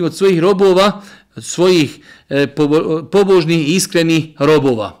daje nekim od svojih robova, svojih pobožnih i iskrenih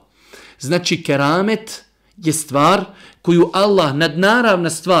robova. Znači keramet je stvar koju Allah, nadnaravna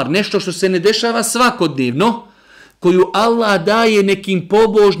stvar, nešto što se ne dešava svakodnevno, koju Allah daje nekim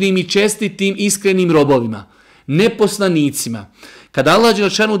pobožnim i čestitim iskrenim robovima, neposlanicima. Kada Allah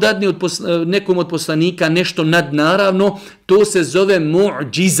dželešanu dadne nekom od poslanika nešto nadnaravno, to se zove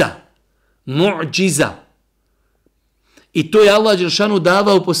mu'džiza. Mu'džiza. I to je Allah dželešanu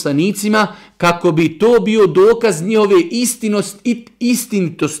davao poslanicima kako bi to bio dokaz njihove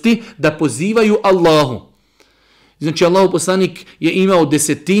istinitosti da pozivaju Allahu. Znači, Allahov poslanik je imao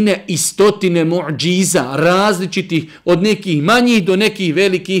desetine i stotine mu'džiza, različitih, od nekih manjih do nekih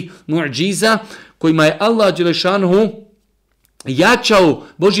velikih mu'džiza, kojima je Allah dželešanuhu jačao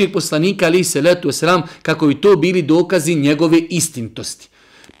Božijeg poslanika, alejhi selatu vesselam, kako bi to bili dokazi njegove istinitosti.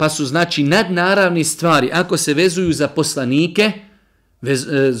 Pa su, znači, nadnaravne stvari, ako se vezuju za poslanike,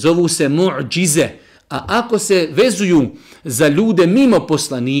 zovu se mu'džize, a ako se vezuju za ljude mimo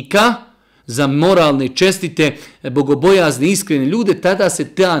poslanika, za moralne, čestite, bogobojazne, iskrene ljude, tada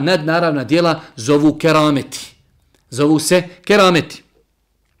se ta nadnaravna djela zovu kerameti. Zovu se kerameti.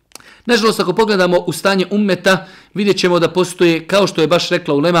 Nažalost, ako pogledamo u stanje ummeta, vidjet ćemo da postoje, kao što je baš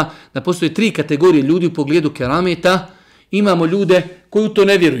rekla ulema, da postoje 3 kategorije ljudi u pogledu kerameta. Imamo ljude koji u to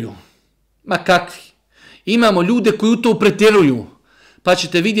ne vjeruju. Ma kakvi. Imamo ljude koji u to pretjeruju. Pa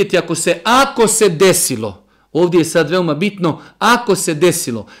ćete vidjeti ako se desilo, ovdje je sad veoma bitno, ako se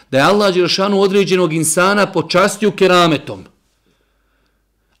desilo da je Allah dželešanu određenog insana počastio kerametom.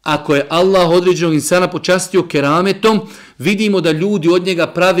 Ako je Allah određenog insana počastio kerametom, vidimo da ljudi od njega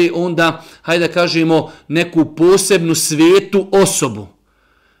prave onda, hajde da kažemo, neku posebnu svetu osobu.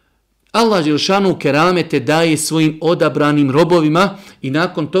 Allah dželešanu keramete daje svojim odabranim robovima i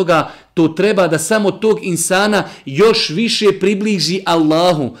nakon toga to treba da samo tog insana još više približi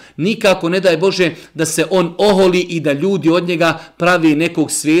Allahu. Nikako ne daj Bože da se on oholi i da ljudi od njega pravi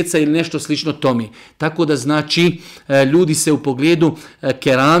nekog sveca ili nešto slično tome. Tako da znači ljudi se u pogledu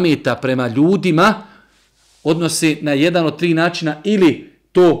kerameta prema ljudima odnose na jedan od 3 načina, ili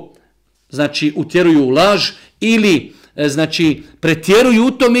to znači utjeruju u laž, ili znači pretjeruju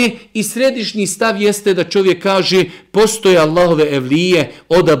u tome, i središnji stav jeste da čovjek kaže postoje Allahove evlije,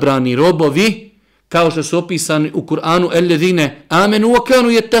 odabrani robovi, kao što su opisani u Kur'anu, ellezine amenu wa kanu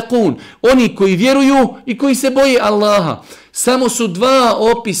yattaqun, oni koji vjeruju i koji se boje Allaha. Samo su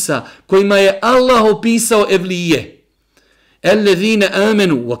 2 opisa kojima je Allah opisao evlije. Ellezine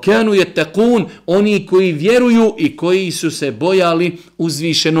amenu wa kanu yattaqun, oni koji vjeruju i koji su se bojali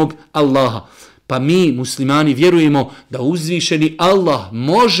uzvišenog Allaha. Pa mi, muslimani, vjerujemo da uzvišeni Allah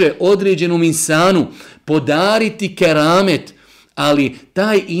može određenom insanu podariti keramet, ali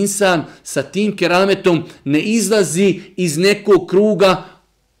taj insan sa tim kerametom ne izlazi iz nekog kruga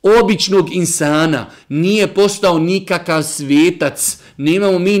običnog insana. Nije postao nikakav svetac.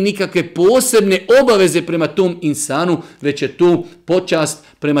 Nemamo mi nikakve posebne obaveze prema tom insanu, već je tu počast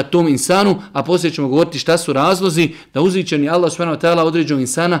prema tom insanu, a poslije ćemo govoriti šta su razlozi da uzvišeni Allah subhanahu wa ta'ala određenog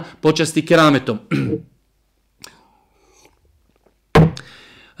insana počasti kerametom.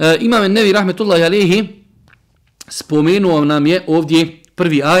 Imam Nevi rahmetullahi alejhi spomenuo nam je ovdje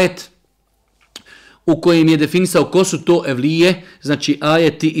prvi ajet u kojem je definisao ko su to evlije, znači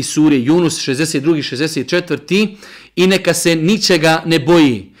ajeti iz sure Yunus 62. 64. I neka se ničega ne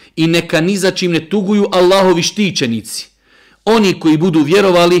boji i neka ni za čim ne tuguju Allahovi štićenici, oni koji budu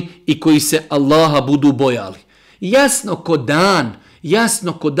vjerovali i koji se Allaha budu bojali.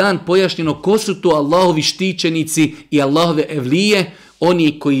 Jasno ko dan pojašnjeno ko su to Allahovi štićenici i Allahove evlije,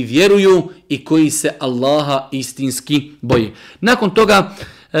 oni koji vjeruju i koji se Allaha istinski boje. Nakon toga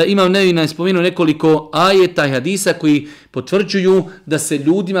Imam Nevina je spomenuo nekoliko ajeta i hadisa koji potvrđuju da se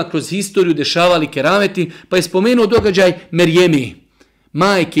ljudima kroz historiju dešavali kerameti, pa je spomenuo događaj Merjemi,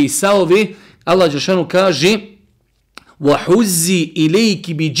 majke Isaove. Allah dželešanu kaže: وَحُزِّ إِلَيْكِ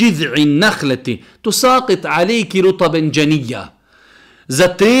بِجِذْعِ النَّخْلَةِ تُسَاقِطْ عَلَيْكِ رُطَبًا جَنِيًّا.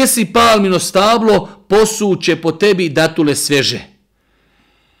 Zatresi palmino stablo, posuće po tebi datule sveže.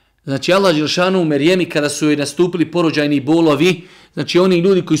 Znači Allah dželešanu u Merjemi kada su joj nastupili porođajni bolovi, znači oni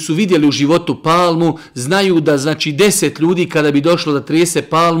ljudi koji su vidjeli u životu palmu, znaju da znači 10 ljudi kada bi došlo da trese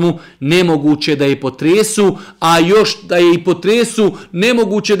palmu, nemoguće da je potresu, a još da je i potresu,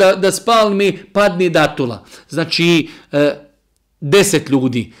 nemoguće da s palmi padne datula. Znači 10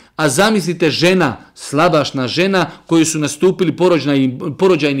 ljudi. A zamislite žena, slabašna žena koju su nastupili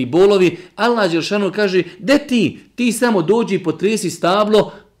porođajni bolovi, Allah dželešanu kaže: "De ti samo dođi i potresi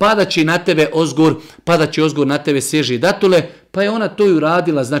stablo, padat će na tebe ozgor, padat će ozgor na tebe svježe datule." Pa je ona to i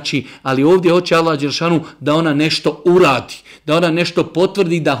uradila, znači, ali ovdje hoće Allah dželešanu da ona nešto uradi, da ona nešto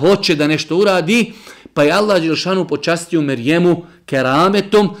potvrdi, da hoće da nešto uradi, pa je Allah dželešanu počastio Merjemu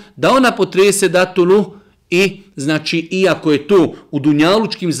kerametom da ona potrese datulu i, znači, iako je to u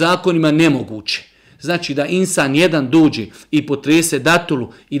dunjalučkim zakonima nemoguće, znači da insan jedan dođe i potrese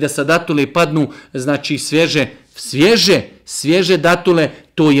datulu i da sa datule padnu, znači svježe datule,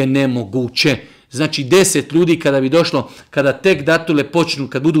 to je nemoguće. Znači 10 ljudi kada bi došlo, kada tek datule počnu,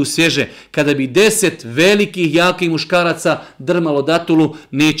 kad budu svježe, kada bi 10 velikih, jakih muškaraca drmalo datulu,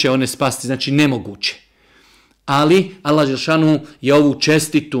 neće one spasti, znači nemoguće. Ali Allah dželešanu je ovu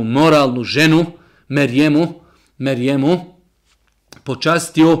čestitu, moralnu ženu, Merjemu,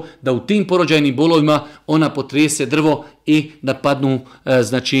 počastio da u tim porođajnim bolovima ona potrese drvo i da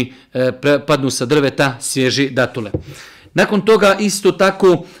padnu sa drveta svježi datule. Nakon toga isto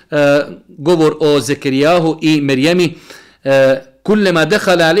tako govor o Zekerijahu i Merjemi. كلما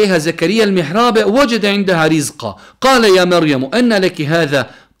دخل عليها زكريا المحراب وجد عندها رزقا قال يا مريم أن لك هذا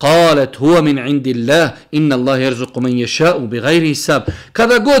قالت هو من عند الله إن الله يرزق من يشاء بغير حساب.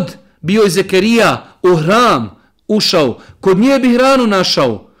 Kada god bio Zekerija u hram ušao, kod nje bi hranu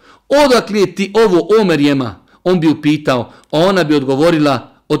našao. Odakle ti ovo, o Merjema? On bi upitao, a ona bi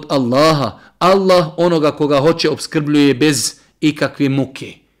odgovorila: od Allaha. Allah onoga koga hoće opskrbljuje bez ikakve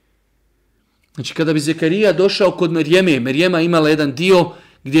muke. Znači kada bi Zekarija došao kod Merjeme, Merjema imala jedan dio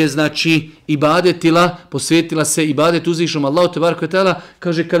gdje je znači ibadetila, posvetila se ibadetu uzvišenom Allahu tebareke ve teala,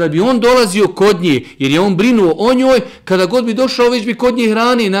 kaže kada bi on dolazio kod nje, jer je on brinuo o njoj, kada god bi došao već bi kod nje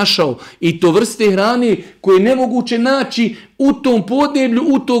hrane našao. I to vrste hrane koje je nemoguće naći u tom podneblju,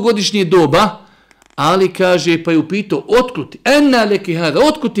 u to godišnje doba. Ali kaže, pa je upitao,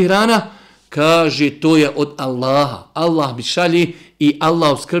 otkud ti hrana? Kaže, to je od Allaha. Allah bi šalji i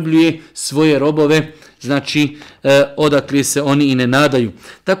Allah oskrbljuje svoje robove, znači odakle se oni i ne nadaju.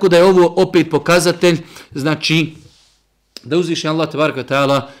 Tako da je ovo opet pokazatelj, znači da uzvišeni Allah tebareke ve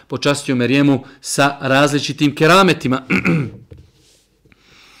teala počastio Merjemu sa različitim kerametima.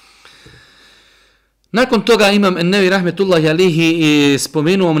 Nakon toga Imam Ennevi rahmetullahi alihi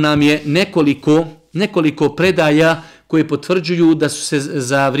spomenuo nam je nekoliko predaja koje potvrđuju da su se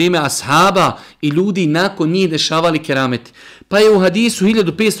za vrijeme ashaba i ljudi nakon njih dešavali kerameti. Pa je u hadisu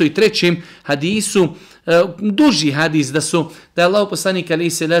 1503. hadisu, duži hadis, da je Allah poslanik alejhi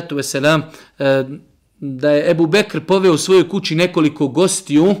selatu vesselam, da je Ebu Bekr poveo u svojoj kući nekoliko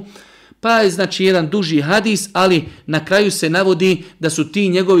gostiju, pa je znači jedan duži hadis, ali na kraju se navodi da su ti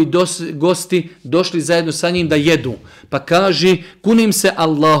njegovi gosti došli zajedno sa njim da jedu. Pa kaže, kunim se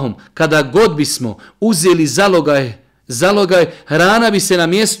Allahom, kada god bismo uzeli zalogaj, hrana bi se na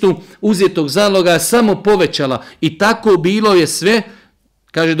mjestu uzetog zalogaja samo povećala i tako bilo je sve,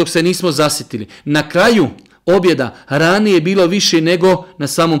 kaže, dok se nismo zasitili. Na kraju objeda hrane je bilo više nego na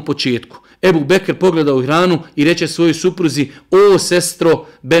samom početku. Ebu Bekr pogledao u hranu i reče svojoj supruzi, o sestro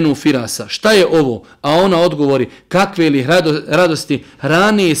Benu Firasa, šta je ovo? A ona odgovori, kakve li radosti,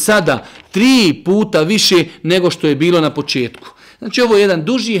 hrane je sada 3 puta više nego što je bilo na početku. Znači ovo je jedan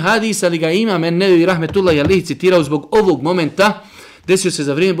duži hadis, ali ga Imam Ennevi rahmetullahi alihi citirao zbog ovog momenta. Desio se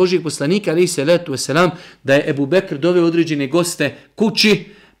za vrijeme Božijeg poslanika alejhi selatu vesselam da je Ebu Bekr doveo određene goste kući,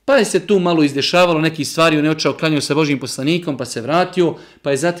 pa je se tu malo izdešavalo nekih stvari, on je otišao, klanjao sa Božijim poslanikom, pa se vratio,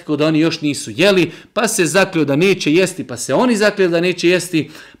 pa je zatekao da oni još nisu jeli, pa se zakleo da neće jesti, pa se oni zakleli da neće jesti,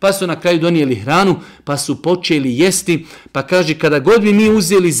 pa su na kraju donijeli hranu, pa su počeli jesti, pa kaže, kada god bi mi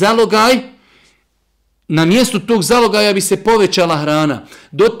uzeli zalogaj, na mjestu tog zalogaja bi se povećala hrana.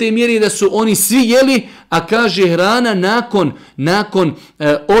 Do te mjere da su oni svi jeli, a kaže hrana nakon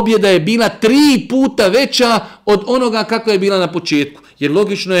objeda je bila 3 puta veća od onoga kakva je bila na početku. Jer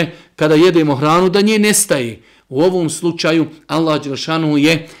logično je kada jedemo hranu da nje nestaje. U ovom slučaju Allah dželešanu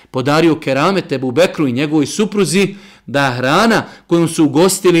je podario keramet Ebu Bekru i njegovoj supruzi da hrana kojom su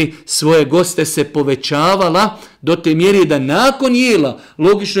ugostili svoje goste se povećavala do te mjere da nakon jela,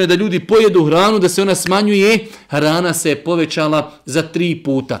 logično je da ljudi pojedu hranu, da se ona smanjuje, hrana se je povećala za 3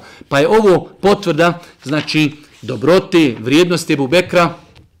 puta. Pa je ovo potvrda, znači, dobrote, vrijednosti Ebu Bekra.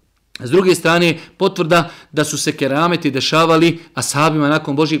 S druge strane, potvrda da su se kerameti dešavali ashabima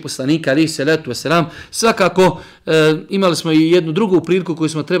nakon Božjih poslanika, alejhi selatu vesselam. Svakako, imali smo i jednu drugu priliku koju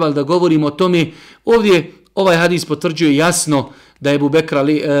smo trebali da govorimo o tome. Ovdje ovaj hadis potvrđuje jasno da je Ebu Bekr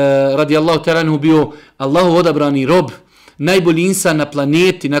radijallahu ta'ala anhu bio Allahov odabrani rob, najbolji insan na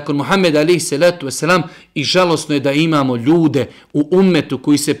planeti nakon Muhammeda alejhi selatu vesselam, i žalosno je da imamo ljude u ummetu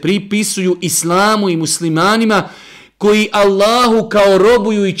koji se pripisuju islamu i muslimanima, koji Allahu kao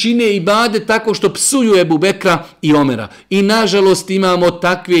robuju i čine ibadet tako što psuju Ebu Bekra i Omera. I nažalost imamo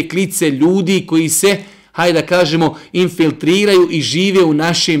takve klice ljudi koji se, hajde da kažemo, infiltriraju i žive u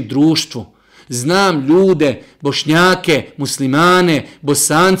našem društvu. Znam ljude, Bošnjake, muslimane,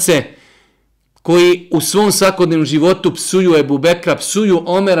 Bosance, koji u svom svakodnevnom životu psuju Ebu Bekra, psuju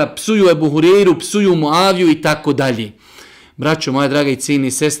Omera, psuju Ebu Hureyru, psuju Muaviju i tako dalje. Braćo moja draga i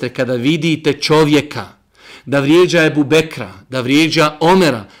cijene sestre, kada vidite čovjeka da vrijeđa Ebu Bekra, da vrijeđa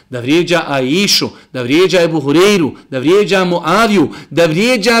Omera, da vrijeđa Aišu, da vrijeđa Ebu Hureyru, da vrijeđa Muaviju, da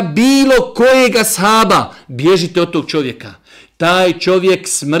vrijeđa bilo kojeg ashaba, bježite od tog čovjeka. Taj čovjek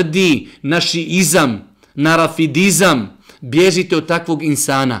smrdi na šiizam, na rafidizam. Bježite od takvog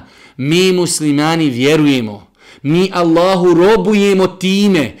insana. Mi muslimani vjerujemo. Mi Allahu robujemo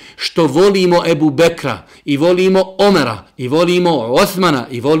time što volimo Ebu Bekra i volimo Omera i volimo Osmana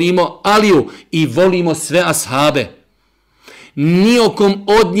i volimo Aliju i volimo sve ashabe. Nijokom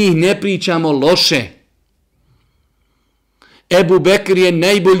od njih ne pričamo loše. Ebu Bekr je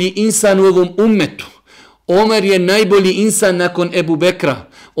najbolji insan u ovom ummetu. Omer je najbolji insan nakon Ebu Bekra.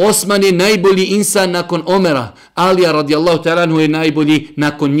 Osman je najbolji insan nakon Omera. Alija radijallahu ta'ala anhu je najbolji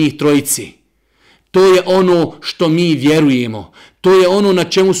nakon njih trojici. To je ono što mi vjerujemo. To je ono na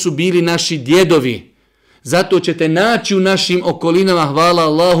čemu su bili naši djedovi. Zato ćete naći u našim okolinama, hvala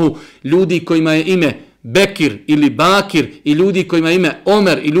Allahu, ljudi kojima je ime Bekir ili Bakir, i ljudi kojima je ime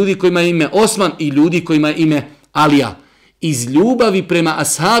Omer, i ljudi kojima je ime Osman, i ljudi kojima je ime Alija. Iz ljubavi prema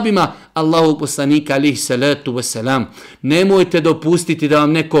ashabima Allahovog poslanika alejhi salatu vesselam. Nemojte dopustiti da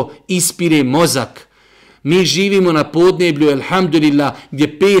vam neko ispire mozak. Mi živimo na podneblju, elhamdulillah,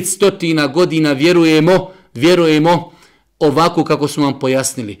 gdje 500 godina vjerujemo ovako kako smo vam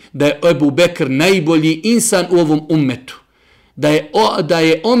pojasnili. Da je Ebu Bekr najbolji insan u ovom ummetu. Da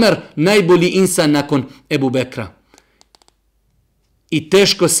je Omer najbolji insan nakon Ebu Bekra. I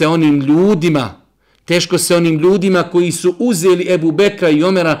teško se onim ljudima koji su uzeli Ebu Bekra i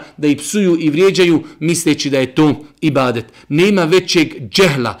Omera da ih psuju i vrijeđaju misleći da je to ibadet. Nema većeg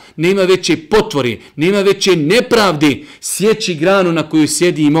džehla, nema veće potvore, nema veće nepravde sjeći granu na koju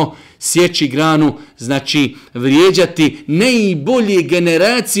sjedimo, sjeći granu, znači vrijeđati najbolje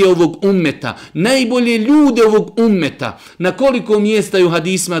generacije ovog ummeta, najbolje ljude ovog ummeta. Na koliko mjesta je u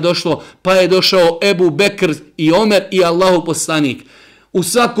hadisma došlo, pa je došao Ebu Bekr i Omer i Allahov poslanik. U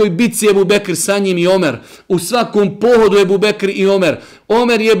svakoj bitci Ebu Bekr sa njim i Omer. U svakom pohodu Ebu Bekr i Omer.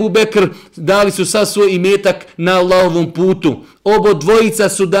 Omer i Ebu Bekr dali su sav svoj imetak na Allahovom putu. Obo dvojica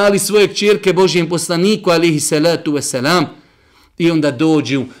su dali svoje kćerke Božjem poslaniku, alejhi salatu vesselam. I onda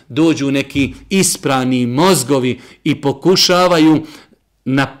dođu neki isprani mozgovi i pokušavaju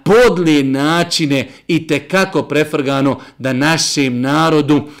na podle načine i tekako prefrgano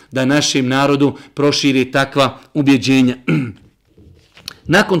da našem narodu proširi takva ubjeđenja.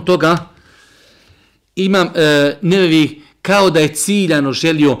 Nakon toga imam Nevevi kao da je ciljano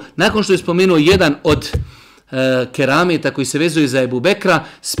želio, nakon što je spomenuo jedan od kerameta koji se vezuje za Ebu Bekra,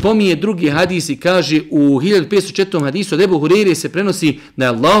 spominje drugi hadis i kaže u 1504. hadisu od Ebu Hureyre se prenosi da je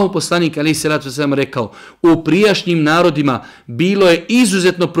Allahov poslanik alejhi selatu vesselam rekao: u prijašnjim narodima bilo je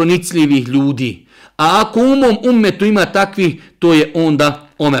izuzetno pronicljivih ljudi, a ako u mom ummetu ima takvih, to je onda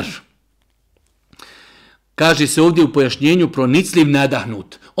Omer. Kaže se ovdje u pojašnjenju pronicljiv,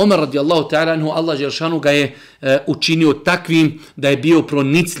 nadahnut. Omer radijallahu ta'ala anhu, Allah dželešanu ga je učinio takvim da je bio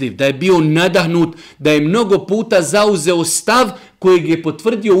pronicljiv, da je bio nadahnut, da je mnogo puta zauzeo stav kojeg je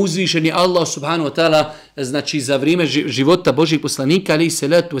potvrdio uzvišeni Allah subhanahu wa ta'ala, znači za vrijeme života Božih poslanika alejhi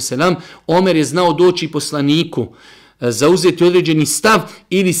salatu vesselam. Omer je znao doći poslaniku, zauzeti određeni stav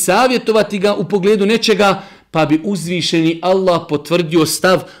ili savjetovati ga u pogledu nečega, pa bi uzvišeni Allah potvrdio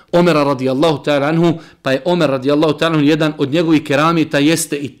stav Omera radijallahu ta'ala anhu, pa je Omer radijallahu ta'ala anhu jedan od njegovih kerameta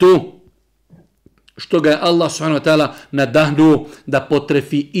jeste i to što ga je Allah subhanahu wa ta'ala nadahnuo da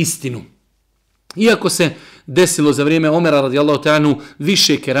potrefi istinu. Iako se desilo za vrijeme Omera radijallahu ta'ala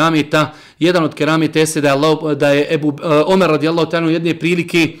više kerameta. Jedan od kerameta jeste da je Omer radijallahu ta'ala jedne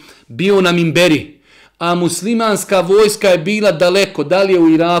prilike bio na minberi, a muslimanska vojska je bila daleko, da li je u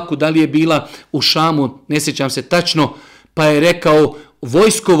Iraku, da li je bila u Šamu, ne sjećam se tačno, pa je rekao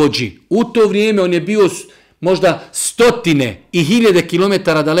vojskovođi, u to vrijeme on je bio možda stotine i hiljade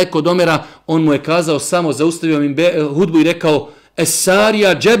kilometara daleko od Omera, on mu je kazao samo, zaustavio hudbu i rekao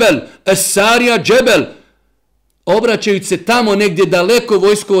Esarija džebel, Esarija džebel. Obraćajući se tamo negdje daleko,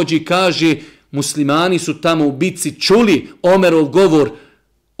 vojskovođi kaže, muslimani su tamo u bitci čuli Omerov govor,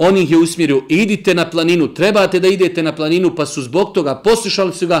 on ih je usmjerio, idite na planinu, trebate da idete na planinu, pa su zbog toga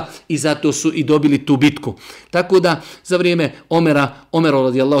poslušali su ga i zato su i dobili tu bitku. Tako da za vrijeme Omera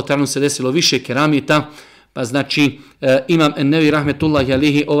radijallahu ta'ala se desilo više keramita, pa znači Imam Ennevi rahmetullahi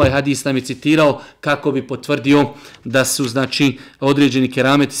alihi ovaj hadis nam je citirao kako bi potvrdio da su znači određeni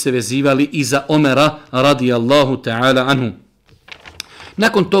kerameti se vezivali i za Omera radijallahu ta'ala anhu.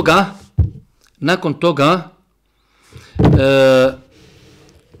 Nakon toga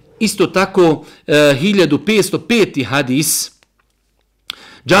isto tako 1505. hadis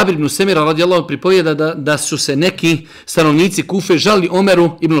Džabir ibn Semira radijallahu pripovijeda da su se neki stanovnici Kufe žalili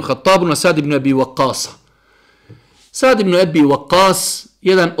Omeru ibn Khattabu na Sad ibn Abi Waqqasa. Sad ibn Abi Waqqas,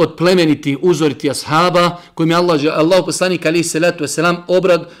 jedan od plemenitih uzoriti ashaba, kojim je Allah poslanik alejhi salatu vesselam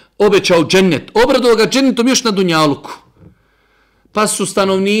obećao džennet. Obradovao ga džennetom još na dunjaluku. Pa su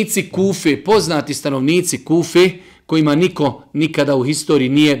stanovnici Kufe, poznati stanovnici Kufe, kojima niko nikada u historiji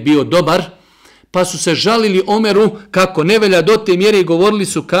nije bio dobar, pa su se žalili Omeru kako ne velja do te mjere i govorili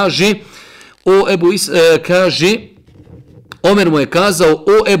su, kaže, Omer mu je kazao,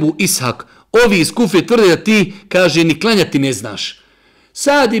 o Ebu Ishak, ovi iz Kufe tvrde da ti, kaže, ni klanjati ne znaš.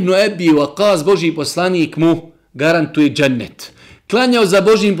 Sad ibn Abi Waqqas, Božji poslanik, mu garantuje džennet. Klanjao za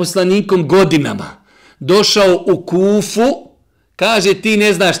Božjim poslanikom godinama. Došao u Kufu, kaže, ti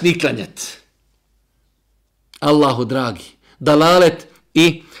ne znaš ni klanjati. Allahu dragi,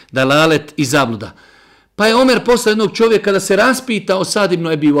 dalalet i zabluda. Pa je Omer poslao jednog čovjeka da se raspita o Sad ibn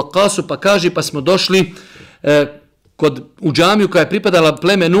Abi Waqqasu, pa kaže, pa smo došli u džamiju koja je pripadala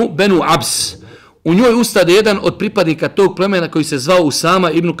plemenu Benu Abs. U njoj ustade jedan od pripadnika tog plemena koji se zvao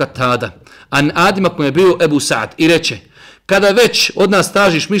Usama ibn Katada, a Adima koji je bio Ebu Sa'd, i reče, kada već od nas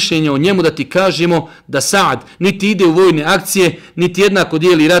tražiš mišljenje o njemu, da ti kažemo da Sa'd niti ide u vojne akcije, niti jednako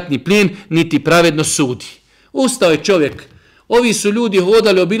dijeli ratni plijen, niti pravedno sudi. Ustao je čovjek. Ovi su ljudi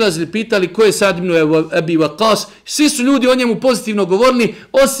hodali, obilazili, pitali ko je Sad ibn Abi Waqqas. Svi su ljudi o njemu pozitivno govorili,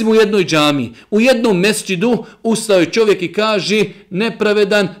 osim u jednoj džamiji. U jednom mesdžidu ustao je čovjek i kaže,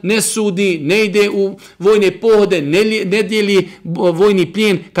 nepravedan, ne sudi, ne ide u vojne pohode, ne dijeli vojni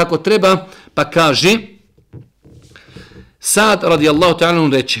plijen kako treba. Pa kaže, Sad radijallahu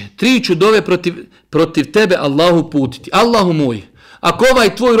ta'ala reče, 3 ću dove protiv tebe Allahu putiti. Allahu moj, ako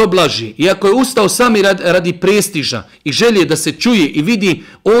ovaj tvoj rob laži i ako je ustao sami radi prestiža i želje da se čuje i vidi,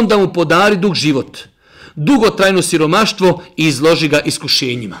 onda mu podari dug život, dugotrajno siromaštvo i izloži ga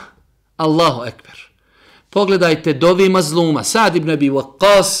iskušenjima. Allahu ekber. Pogledajte dovi mazluma. Sad ibn Abi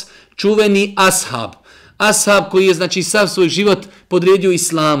Waqqas, čuveni ashab. Ashab koji je znači sav svoj život podredio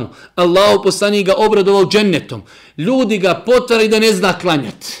islamu. Allahu poslanik ga obradovao džennetom. Ljudi ga potvarali da ne zna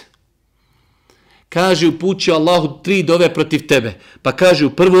klanjati. Kaže, upućio Allahu 3 dove protiv tebe. Pa kaže u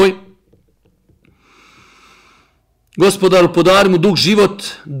prvoj, Gospodaru, podari mu dug život,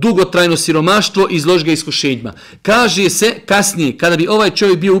 dugotrajno siromaštvo i izloži ga iskušenjima. Kaže se kasnije, kada bi ovaj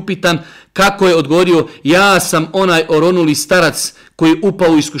čovjek bio upitan kako je odgovorio, ja sam onaj oronuli starac koji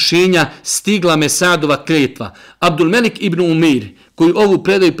upao u iskušenja, stigla me Sadova kletva. Abdul Melik ibn Umeir, koji ovu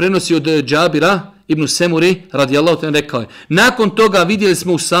predaju prenosi od Džabira ibn Semuri, radijallahu ta'ala, rekao je, nakon toga vidjeli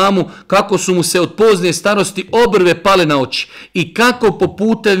smo Usamu kako su mu se od pozne starosti obrve pale na oči i kako po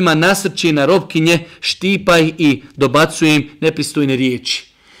putevima nasrće na robkinje, štipa ih i dobacuje im nepristojne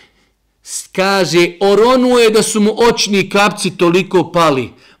riječi. Kaže, oronuo je da su mu očni kapci toliko pali.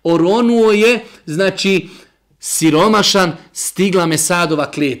 Oronuo je, znači, siromašan, stigla me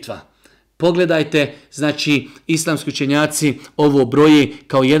Sadova kletva. Pogledajte, znači, islamski učenjaci ovo broje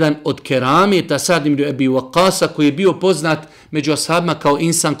kao jedan od kerameta Sad ibn Abi Waqqasa, koji je bio poznat među ashabima kao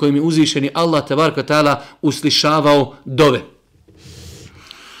insan kojim je uzvišeni Allah tebaraka ta'ala uslišavao dove.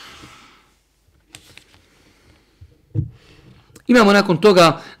 Imamo nakon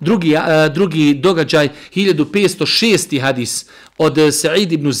toga drugi događaj, 1506. hadis od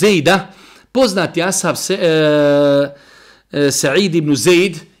Sa'id ibn Zejda, poznati ashab Sa'id ibn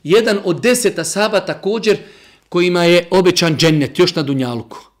Zejd, jedan od 10 ashaba također kojima je obećan džennet još na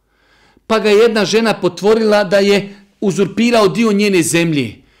dunjaluku. Pa ga jedna žena potvorila da je uzurpirao dio njene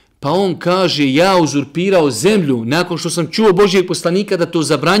zemlje. Pa on kaže, ja uzurpirao zemlju nakon što sam čuo Božijeg poslanika da to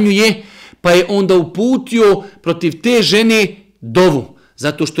zabranjuje, pa je onda uputio protiv te žene dovu,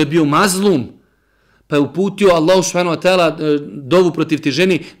 zato što je bio mazlum. Pa je uputio Allahu subhanahu wa ta'ala dovu protiv te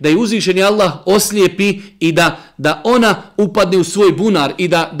žene, da je uzvišeni Allah oslijepi i da ona upadne u svoj bunar i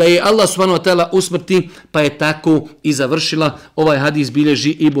da je Allah subhanahu wa ta'ala usmrti, pa je tako i završila. Ovaj hadis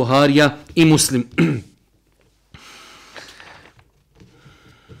bilježi i Buharija i Muslim.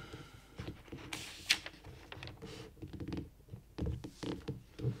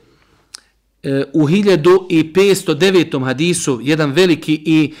 U 1509. hadisu, jedan veliki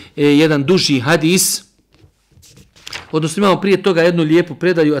i jedan duži hadis, odnosno imamo prije toga jednu lijepu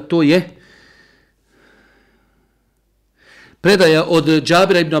predaju, a to je predaja od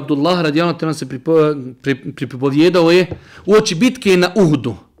Džabira ibn Abdullah, radijallahu ta'ala se pripovjedao je, uoči bitke na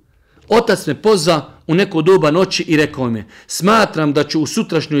Uhudu. Otac me pozva u neko doba noći i rekao mi, smatram da ću u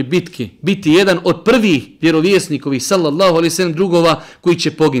sutrašnjoj bitki biti jedan od prvih vjerovjesnikovih sallallahu alejhi ve sellem drugova koji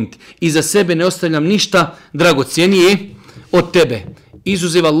će poginuti. I za sebe ne ostavljam ništa dragocjenije od tebe.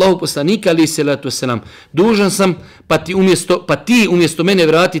 Izuzev Allahu poslanika alejhi salatu vesselam. Dužan sam pa ti umjesto mene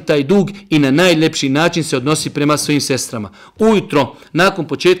vrati taj dug i na najljepši način se odnosi prema svojim sestrama. Ujutro, nakon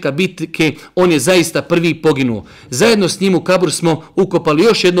početka bitke, on je zaista prvi poginuo. Zajedno s njim u kabur smo ukopali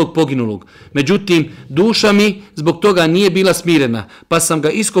još jednog poginulog. Međutim, duša mi zbog toga nije bila smirena, pa sam ga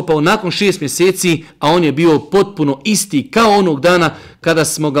iskopao nakon 6 mjeseci, a on je bio potpuno isti kao onog dana kada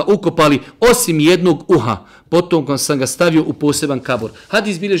smo ga ukopali, osim jednog uha. Potom sam ga stavio u poseban kabor.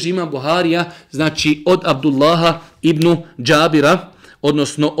 Hadis bilježi imam Buharija, znači od Abdullaha ibn Džabira,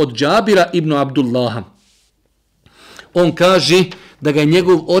 odnosno od Džabira ibn Abdullaha. On kaže da ga je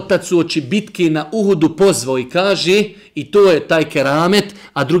njegov otac uoči bitke na Uhudu pozvao i kaže, i to je taj keramet,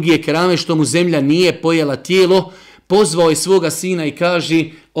 a drugi je keramet što mu zemlja nije pojela tijelo, pozvao je svoga sina i kaže,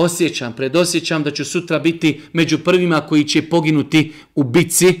 predosjećam da ću sutra biti među prvima koji će poginuti u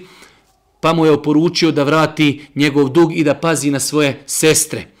bitci, pa mu je oporučio da vrati njegov dug i da pazi na svoje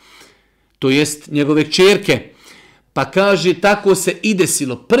sestre, to jest njegove kćerke. Pa kaže, tako se i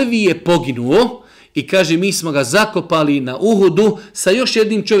desilo. Prvi je poginuo i kaže, mi smo ga zakopali na Uhudu sa još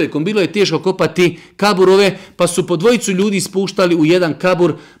jednim čovjekom. Bilo je teško kopati kaburove, pa su po dvojicu ljudi spuštali u jedan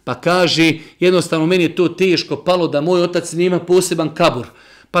kabur, pa kaže, jednostavno meni je to teško palo da moj otac nema poseban kabur.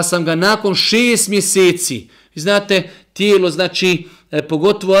 Pa sam ga nakon 6 mjeseci, znate, tijelo, znači,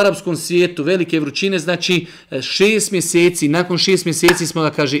 pogotovo u arapskom svijetu, velike vrućine, znači 6 mjeseci, nakon 6 mjeseci smo ga,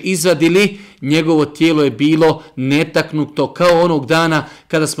 kaže, izvadili, njegovo tijelo je bilo netaknuto kao onog dana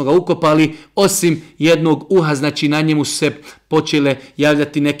kada smo ga ukopali, osim jednog uha, znači na njemu se počele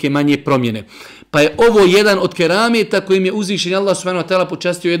javljati neke manje promjene. Pa je ovo jedan od kerameta kojim je uzvišen Allah subhanahu wa ta'ala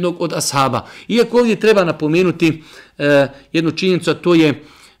počastio jednog od ashaba. Iako ovdje treba napomenuti jednu činjenicu, a to je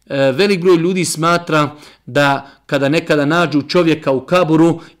velik broj ljudi smatra da kada nekada nađu čovjeka u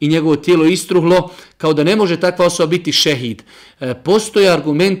kaburu i njegovo tijelo istruhlo, kao da ne može takva osoba biti šehid. Postoje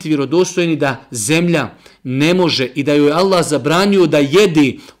argumenti vjerodostojni da zemlja ne može i da joj Allah zabranio da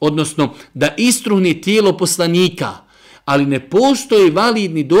jedi, odnosno da istruhne tijelo poslanika, ali ne postoje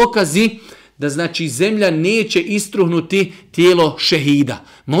validni dokazi da znači zemlja neće istruhnuti tijelo šehida.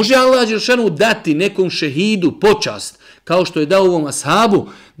 Može Allah dželešanu dati nekom šehidu počast, kao što je dao ovom ashabu,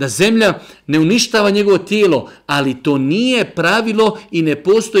 da zemlja ne uništava njegovo tijelo, ali to nije pravilo i ne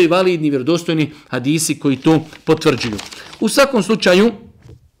postoji validni vjerodostojni hadisi koji to potvrđuju. U svakom slučaju,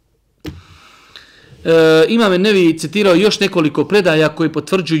 Imam Nevi citirao još nekoliko predaja koji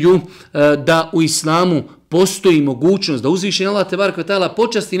potvrđuju da u islamu postoji mogućnost da uzvišeni Allah tebareke ve taala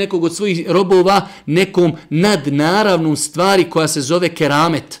počasti nekog od svojih robova nekom nadnaravnom stvari koja se zove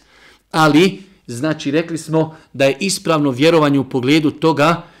keramet. Ali, znači, rekli smo da je ispravno vjerovanje u pogledu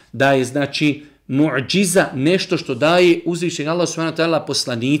toga da je, znači, mu'džiza nešto što daje uzvišeni Allah subhanahu wa ta'ala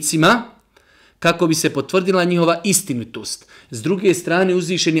poslanicima kako bi se potvrdila njihova istinitost. S druge strane,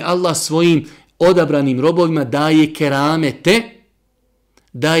 uzvišeni Allah svojim odabranim robovima daje keramete,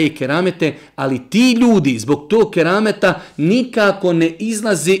 ali ti ljudi zbog tog kerameta nikako ne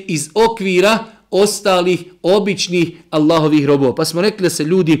izlaze iz okvira ostalih običnih Allahovih robova. Pa smo rekli da se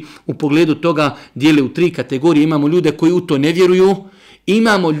ljudi u pogledu toga dijele u 3 kategorije. Imamo ljude koji u to ne vjeruju,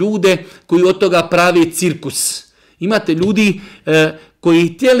 imamo ljude koji od toga prave cirkus. Imate ljudi koji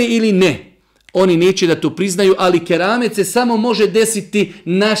htjeli ili ne, oni neće da to priznaju, ali keramet se samo može desiti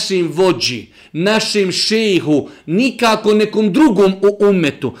našim vođi, našem šejhu, nikako nekom drugom u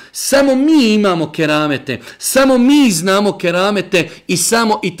ummetu. Samo mi imamo keramete, samo mi znamo keramete i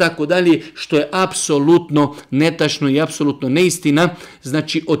samo i tako dalje, što je apsolutno netačno i apsolutno neistina.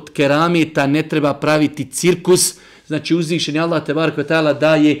 Znači, od kerameta ne treba praviti cirkus, znači uzvišeni Allah tebarek ve taala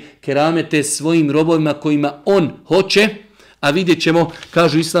daje keramete svojim robovima kojima on hoće, a vidjet ćemo,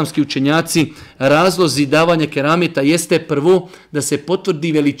 kažu islamski učenjaci, razlozi davanja kerameta jeste prvo da se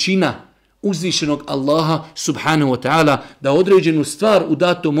potvrdi veličina uzvišenog Allaha subhanahu wa ta'ala, da određenu stvar u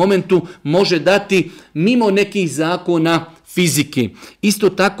datom momentu može dati mimo nekih zakona fizike. Isto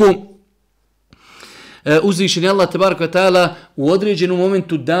tako, uzvišeni Allah tebarek ve taala u određenom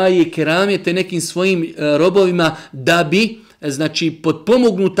momentu daje keramete nekim svojim robovima da bi, znači,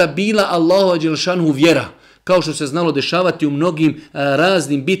 potpomognuta bila Allahova dželešanu vjera. Kao što se znalo dešavati u mnogim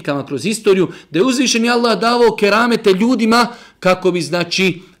raznim bitkama kroz istoriju, da je uzvišeni Allah davao keramete ljudima kako bi,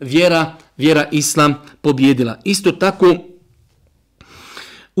 znači, vjera Islam pobjedila. Isto tako,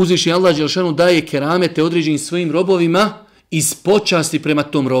 uzvišeni Allah dželešanu daje keramete određenim svojim robovima iz počasti prema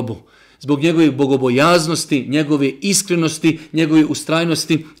tom robu. Zbog njegove bogobojaznosti, njegove iskrenosti, njegove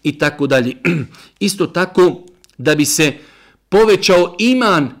ustrajnosti i tako dalje. Isto tako, da bi se povećao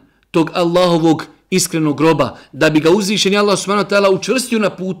iman tog Allahovog iskrenog roba, da bi ga uzvišeni Allah subhanahu wa ta'ala učvrstio na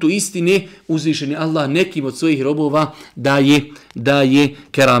putu istine, uzvišeni Allah nekim od svojih robova daje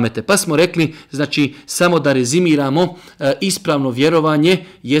keramete. Pa smo rekli, znači, samo da rezimiramo, ispravno vjerovanje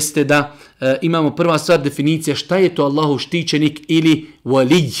jeste da imamo prva stvar definicija šta je to Allahov štićenik ili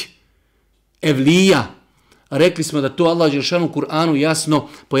walij, evlija. Rekli smo da to Allah dželešanu u Kur'anu jasno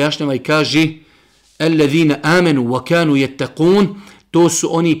pojašnjava i kaže alladhina amanu wa kanu yattaqun, to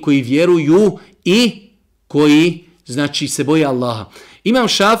su oni koji vjeruju i koji, znači, se boje Allaha. Imam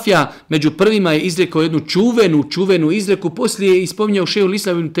Šafija među prvima je izrekao jednu čuvenu izreku, poslije je ispominjao šejhul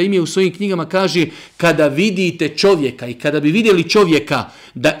Islam ibn Tejmije u svojim knjigama, kaže kada vidite čovjeka i kada bi vidjeli čovjeka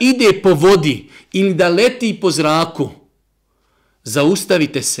da ide po vodi ili da leti po zraku,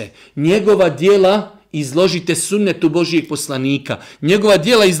 zaustavite se, njegova djela izložite sunnetu Božijeg poslanika, njegova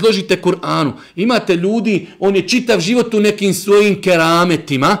djela izložite Kur'anu. Imate ljudi, on je čitav život u nekim svojim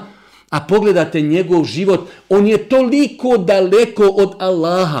kerametima, a pogledate njegov život, on je toliko daleko od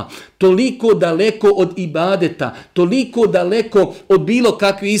Allaha, toliko daleko od ibadeta, toliko daleko od bilo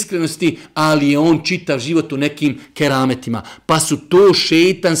kakve iskrenosti, ali je on čitav život u nekim kerametima. Pa su to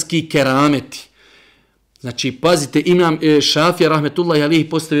šejtanski kerameti. Znači, pazite, Imam Šafija rahmetullahi alejhi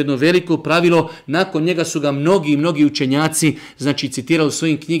postavio jedno veliko pravilo, nakon njega su ga mnogi učenjaci, znači, citirali u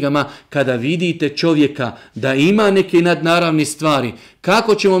svojim knjigama, kada vidite čovjeka da ima neke nadnaravne stvari,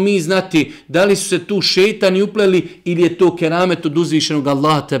 kako ćemo mi znati da li su se tu šejtani upleli ili je to keramet od uzvišenog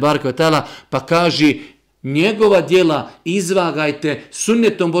Allaha tebareke ve taala, pa kaže njegova djela izvagajte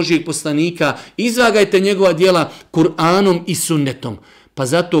sunnetom Božijeg poslanika, izvagajte njegova djela Kur'anom i sunnetom. Pa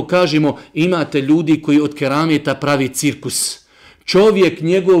zato kažemo, imate ljudi koji od kerameta pravi cirkus. Čovjek,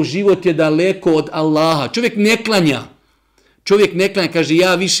 njegov život je daleko od Allaha. Čovjek ne klanja, kaže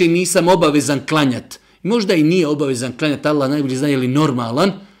ja više nisam obavezan klanjat. Možda i nije obavezan klanjat, Allah najbolje zna je li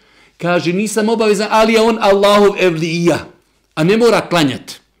normalan. Kaže nisam obavezan, ali je on Allahov evlija, a ne mora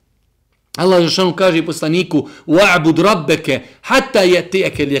klanjat. Allah dželešanu kaže poslaniku wa'bud rabbeke hatta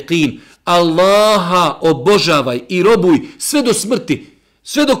yatiyaka al-yaqin. Allaha obožavaj i robuj sve do smrti,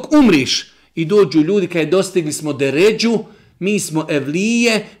 sve dok umriš. I dođu ljudi kada dostigli smo deređu, mi smo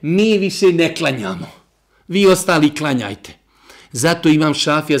evlije, mi više ne klanjamo. Vi ostali klanjajte. Zato Imam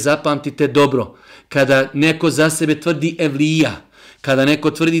Šafija, zapamtite dobro, kada neko za sebe tvrdi evlija, kada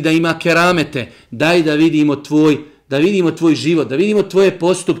neko tvrdi da ima keramete, daj da vidimo tvoj život, da vidimo tvoje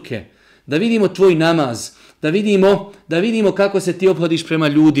postupke, da vidimo tvoj namaz, da vidimo kako se ti ophodiš prema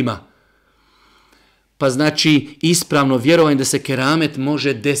ljudima. Pa znači ispravno vjerovanje da se keramet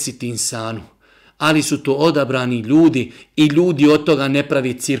može desiti insanu. Ali su to odabrani ljudi i ljudi od toga ne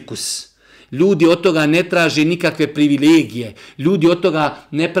pravi cirkus. Ljudi od toga ne traže nikakve privilegije. Ljudi od toga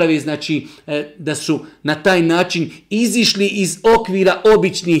ne pravi, znači, da su na taj način izišli iz okvira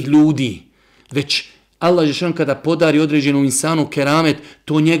običnih ljudi. Već Allah dželešanu kada podari određenom insanu keramet,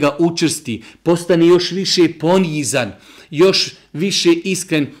 to njega učvrsti, postane još više ponizan, još više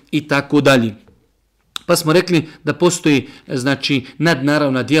iskren i tako dalje. Pa smo rekli da postoji, znači,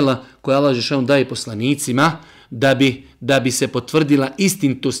 nadnaravna djela koja Allah dželešanu daje poslanicima da bi se potvrdila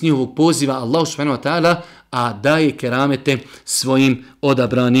istinitost njihovog poziva Allahu subhanahu wa ta'ala, a daje keramete svojim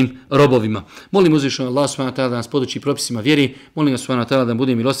odabranim robovima. Molim uzvišenog Allah subhanahu wa ta'ala da nas poduči propisima vjeri. Molim vas subhanahu wa ta'ala da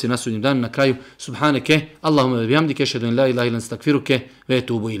bude milostiv na sudnjem danu. Na kraju, subhaneke, Allahumma bihamdike, ešhedu en la ilaha illa ente, estegfiruke ve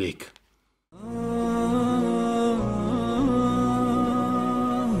etubu ilejk.